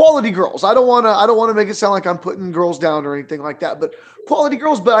 quality girls. I don't want to make it sound like I'm putting girls down or anything like that, but quality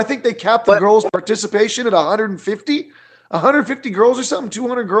girls. But I think they capped the girls' participation at 150 girls or something,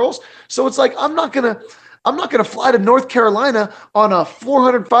 200 girls. So it's like I'm not gonna fly to North Carolina on a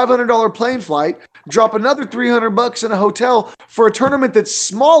 $400-$500 plane flight, drop another $300 in a hotel for a tournament that's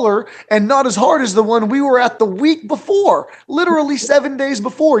smaller and not as hard as the one we were at the week before, literally 7 days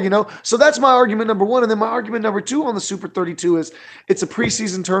before, So that's my argument number one. And then my argument number two on the Super 32 is it's a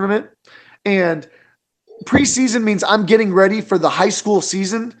preseason tournament, and preseason means I'm getting ready for the high school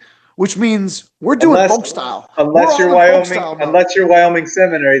season, which means we're doing folk style. Unless you're Wyoming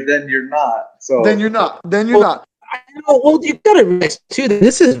Seminary, then you're not. So then you're not. Well, you got to realize too that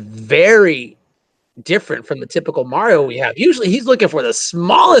this is very different from the typical Mario we have. Usually, he's looking for the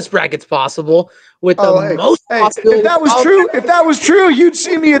smallest brackets possible with the most. If that was true, you'd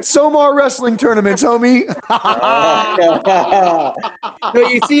see me at Somar wrestling tournaments, homie. No,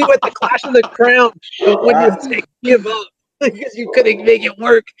 you see with the Clash of the Crown when you give up because you couldn't make it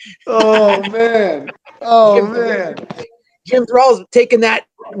work. Oh man. Jim Thrall's taking that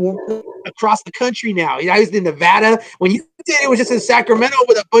across the country now. I was in Nevada. When you did it was just in Sacramento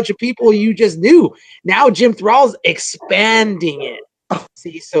with a bunch of people you just knew. Now Jim Thrall's expanding it.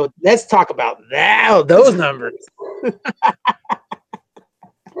 See, so let's talk about those numbers.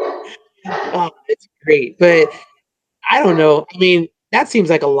 It's great. But I don't know. I mean, that seems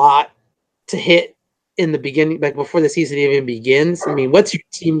like a lot to hit in the beginning, like before the season even begins. I mean, what's your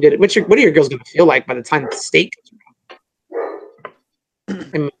team gonna? What are your girls gonna feel like by the time the state comes around?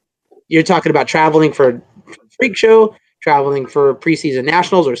 I mean, you're talking about traveling for Freak Show, traveling for preseason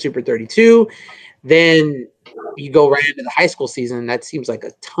nationals or Super 32. Then you go right into the high school season. That seems like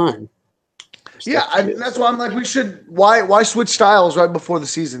a ton. Yeah, that's why I'm like, we should. Why switch styles right before the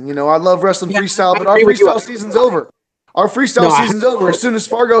season? I love wrestling freestyle, but our freestyle season's over. Our freestyle season's over. As soon as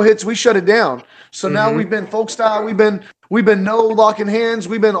Fargo hits, we shut it down. So now we've been folk style. We've been no locking hands.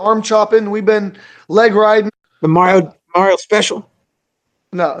 We've been arm chopping. We've been leg riding. The Mario special.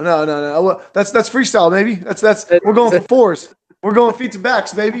 No. That's freestyle, baby. That's we're going for fours. We're going feet to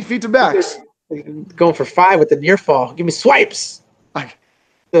backs, baby. Feet to backs. Going for 5 with the near fall. Give me swipes.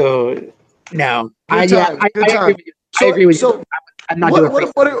 So No, Good time. I Good time. agree with you. I agree with you. I'm not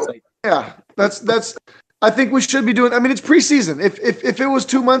doing yeah, that's. I think we should be doing. I mean, it's preseason. If it was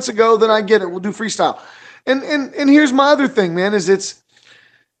 2 months ago, then I get it. We'll do freestyle. And here's my other thing, man. Is it's.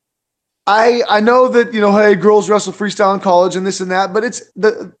 I know that hey, girls wrestle freestyle in college and this and that, but it's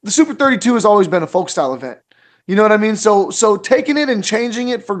the Super 32 has always been a folk style event. You know what I mean? So taking it and changing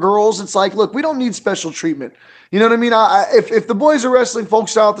it for girls, it's like, look, we don't need special treatment. You know what I mean? If the boys are wrestling folk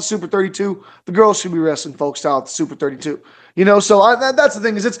style at the Super 32, the girls should be wrestling folk style at the Super 32. So that's the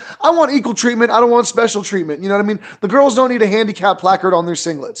thing is I want equal treatment. I don't want special treatment. You know what I mean? The girls don't need a handicap placard on their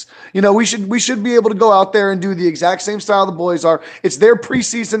singlets. We should be able to go out there and do the exact same style the boys are. It's their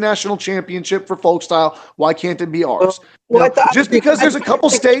preseason national championship for folk style. Why can't it be ours? Just because there's a couple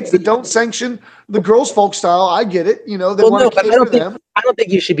states that don't sanction the girls folk style, I get it. They want to cater to them. I don't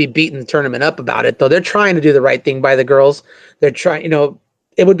think you should be beating the tournament up about it, though. They're trying to do the right thing by the girls. They're trying,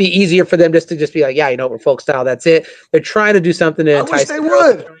 it would be easier for them just to be like, we're folk style. That's it. They're trying to do something to entice. I wish they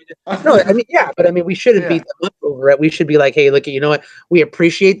would. No, I mean, but I mean, we shouldn't beat them up over it. We should be like, hey, look, you know what? We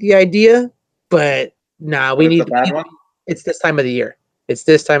appreciate the idea, but we need. It's this time of the year. It's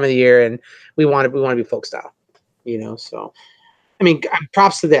this time of the year, and we want to be folk style. So. I mean,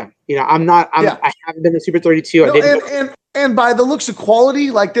 props to them. I haven't been to Super 32. And by the looks of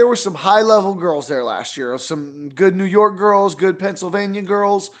quality, like there were some high level girls there last year, some good New York girls, good Pennsylvania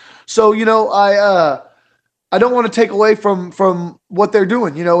girls. So I don't want to take away from what they're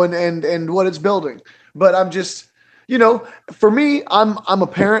doing, and what it's building. But I'm just, for me, I'm a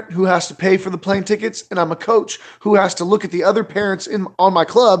parent who has to pay for the plane tickets, and I'm a coach who has to look at the other parents on my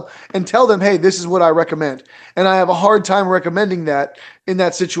club and tell them, hey, this is what I recommend. And I have a hard time recommending that in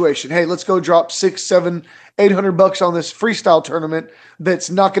that situation. Hey, let's go drop $600, $700, $800 on this freestyle tournament that's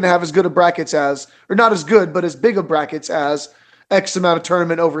not going to have as good of brackets as, or not as good, but as big of brackets as X amount of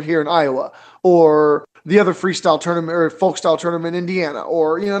tournament over here in Iowa, or the other freestyle tournament or folk style tournament in Indiana,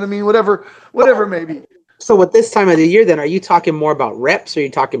 or you know what I mean, whatever it may be. So with this time of the year, then, are you talking more about reps or are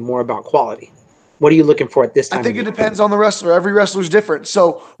you talking more about quality? What are you looking for at this time? I think it depends on the wrestler. Every wrestler's different.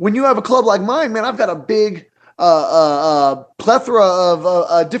 So when you have a club like mine, man, I've got a big plethora of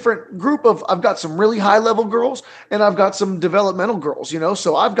a different group of. I've got some really high level girls and I've got some developmental girls.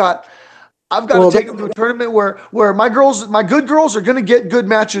 So I've got to take them to a tournament where my good girls are going to get good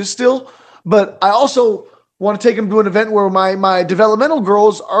matches still, but I also want to take them to an event where my developmental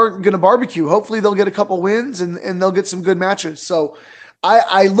girls aren't going to barbecue. Hopefully they'll get a couple wins and they'll get some good matches. So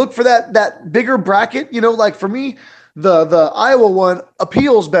I look for that bigger bracket, like for me, the Iowa one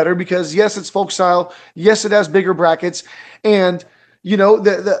appeals better because yes, it's folk style. Yes, it has bigger brackets. And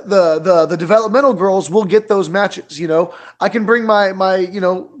the developmental girls will get those matches. I can bring my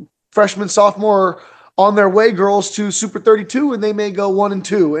freshman, sophomore on their way girls to Super 32 and they may go 1 and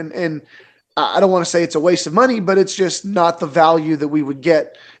 2 and I don't want to say it's a waste of money, but it's just not the value that we would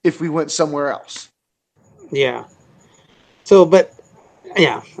get if we went somewhere else. Yeah. So, but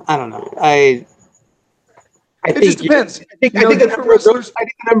yeah, I don't know. I think it just depends. I think the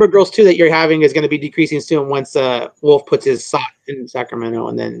number of girls too that you're having is going to be decreasing soon once Wolf puts his sock in Sacramento,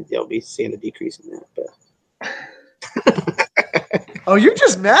 and then they'll be seeing a decrease in that. But oh, you're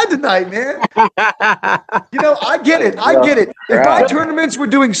just mad tonight, man. I get it. If my tournaments were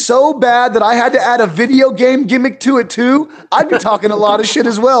doing so bad that I had to add a video game gimmick to it too, I'd be talking a lot of shit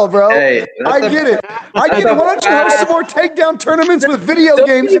as well, bro. Hey, I get it. Why don't you host some more takedown tournaments with video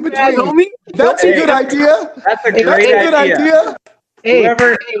games in between? That's a good idea. That's a great idea.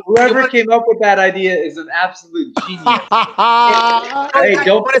 Whoever came up with that idea is an absolute genius. Hey,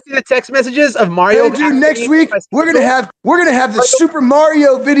 don't want to see the text messages of Mario. Hey, dude, next week we're gonna have the Super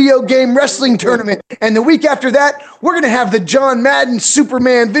Mario video game wrestling tournament, and the week after that we're gonna have the John Madden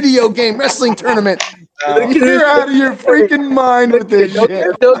Superman video game wrestling tournament. You're out of your freaking mind with this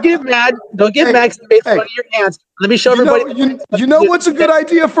shit. Don't get mad. Don't get mad. Based on your hands. Let me show everybody. You know what's a good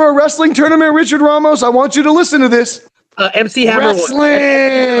idea for a wrestling tournament, Richard Ramos? I want you to listen to this. MC Hammer.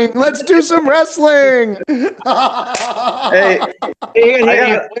 Wrestling. Let's do some wrestling. Hey,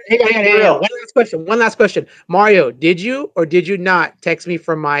 One last question. Mario, did you or did you not text me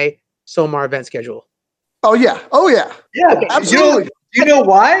from my SOMAR event schedule? Oh yeah. Yeah, okay, absolutely. You know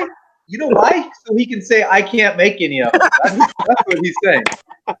why? So he can say I can't make any of them. That's what he's saying.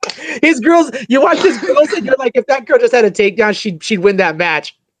 His girls, you watch his girls, and you're like, if that girl just had a takedown, she'd win that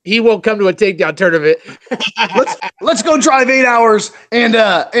match. He won't come to a takedown tournament. let's go drive 8 hours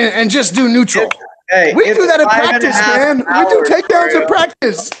and just do neutral. Hey, we do that in practice, man. We do takedowns in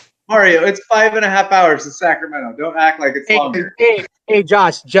practice. Mario, it's 5.5 hours to Sacramento. Don't act like it's longer. Hey,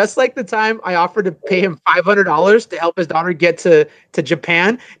 Josh, just like the time I offered to pay him $500 to help his daughter get to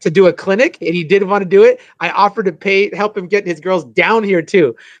Japan to do a clinic, and he didn't want to do it, I offered to help him get his girls down here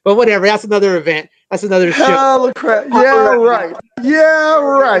too. But whatever, that's another event. That's another show. Hella crap. Yeah, right. Yeah,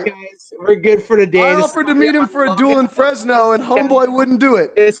 right. Guys, we're good for today. I offered to meet him for a duel in Fresno, and homeboy wouldn't do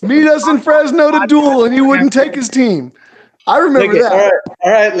it. Meet us in Fresno to duel, and he wouldn't take his team. I remember that.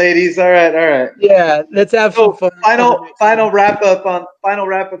 All right, ladies. All right. Yeah, let's have some fun. Final wrap up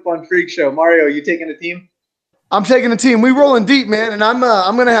on Freak Show. Mario, you taking a team? I'm taking a team. We rolling deep, man, and I'm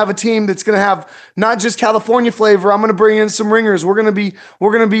gonna have a team that's gonna have not just California flavor. I'm gonna bring in some ringers. We're gonna be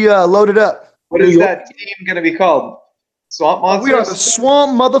loaded up. What is that team gonna be called? Swamp Monsters? We are the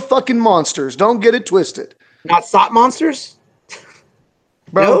Swamp motherfucking Monsters. Don't get it twisted. Not Sot Monsters?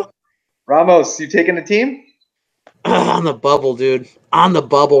 Bro. No? Ramos, you taking a team? On the bubble, dude. On the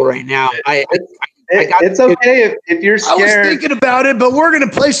bubble right now. It's okay if you're scared. I was thinking about it, but we're going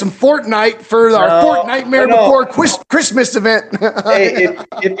to play some Fortnite for our Fortnightmare before Christmas event. Hey,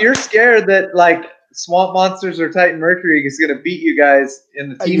 if you're scared that, like, Swamp Monsters or Titan Mercury is going to beat you guys in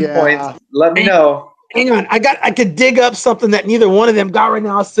the team points, let me know. Hang on. I could dig up something that neither one of them got right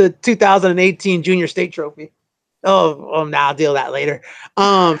now. It's the 2018 Junior State Trophy. Oh, nah, I'll deal with that later.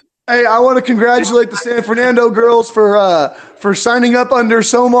 Hey, I want to congratulate the San Fernando girls for signing up under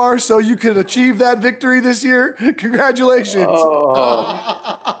SOMAR so you could achieve that victory this year. Congratulations.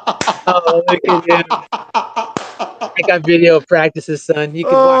 Oh, look at him. I got video practices, son. You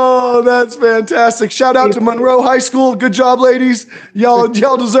can watch. That's fantastic. Shout out to Monroe High School. Good job, ladies. Y'all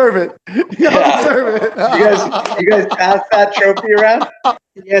deserve it. Deserve it. You guys passed that trophy around?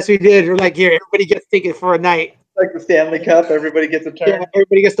 Yes, we did. We're like, here, everybody gets tickets for a night. Like the Stanley Cup, everybody gets a turn. Yeah,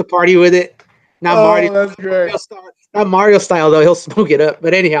 everybody gets to party with it. Not Mario. That's great. Not Mario style though. He'll smoke it up.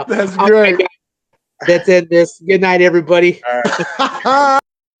 But anyhow, that's great. That's it. Good night, everybody. All right.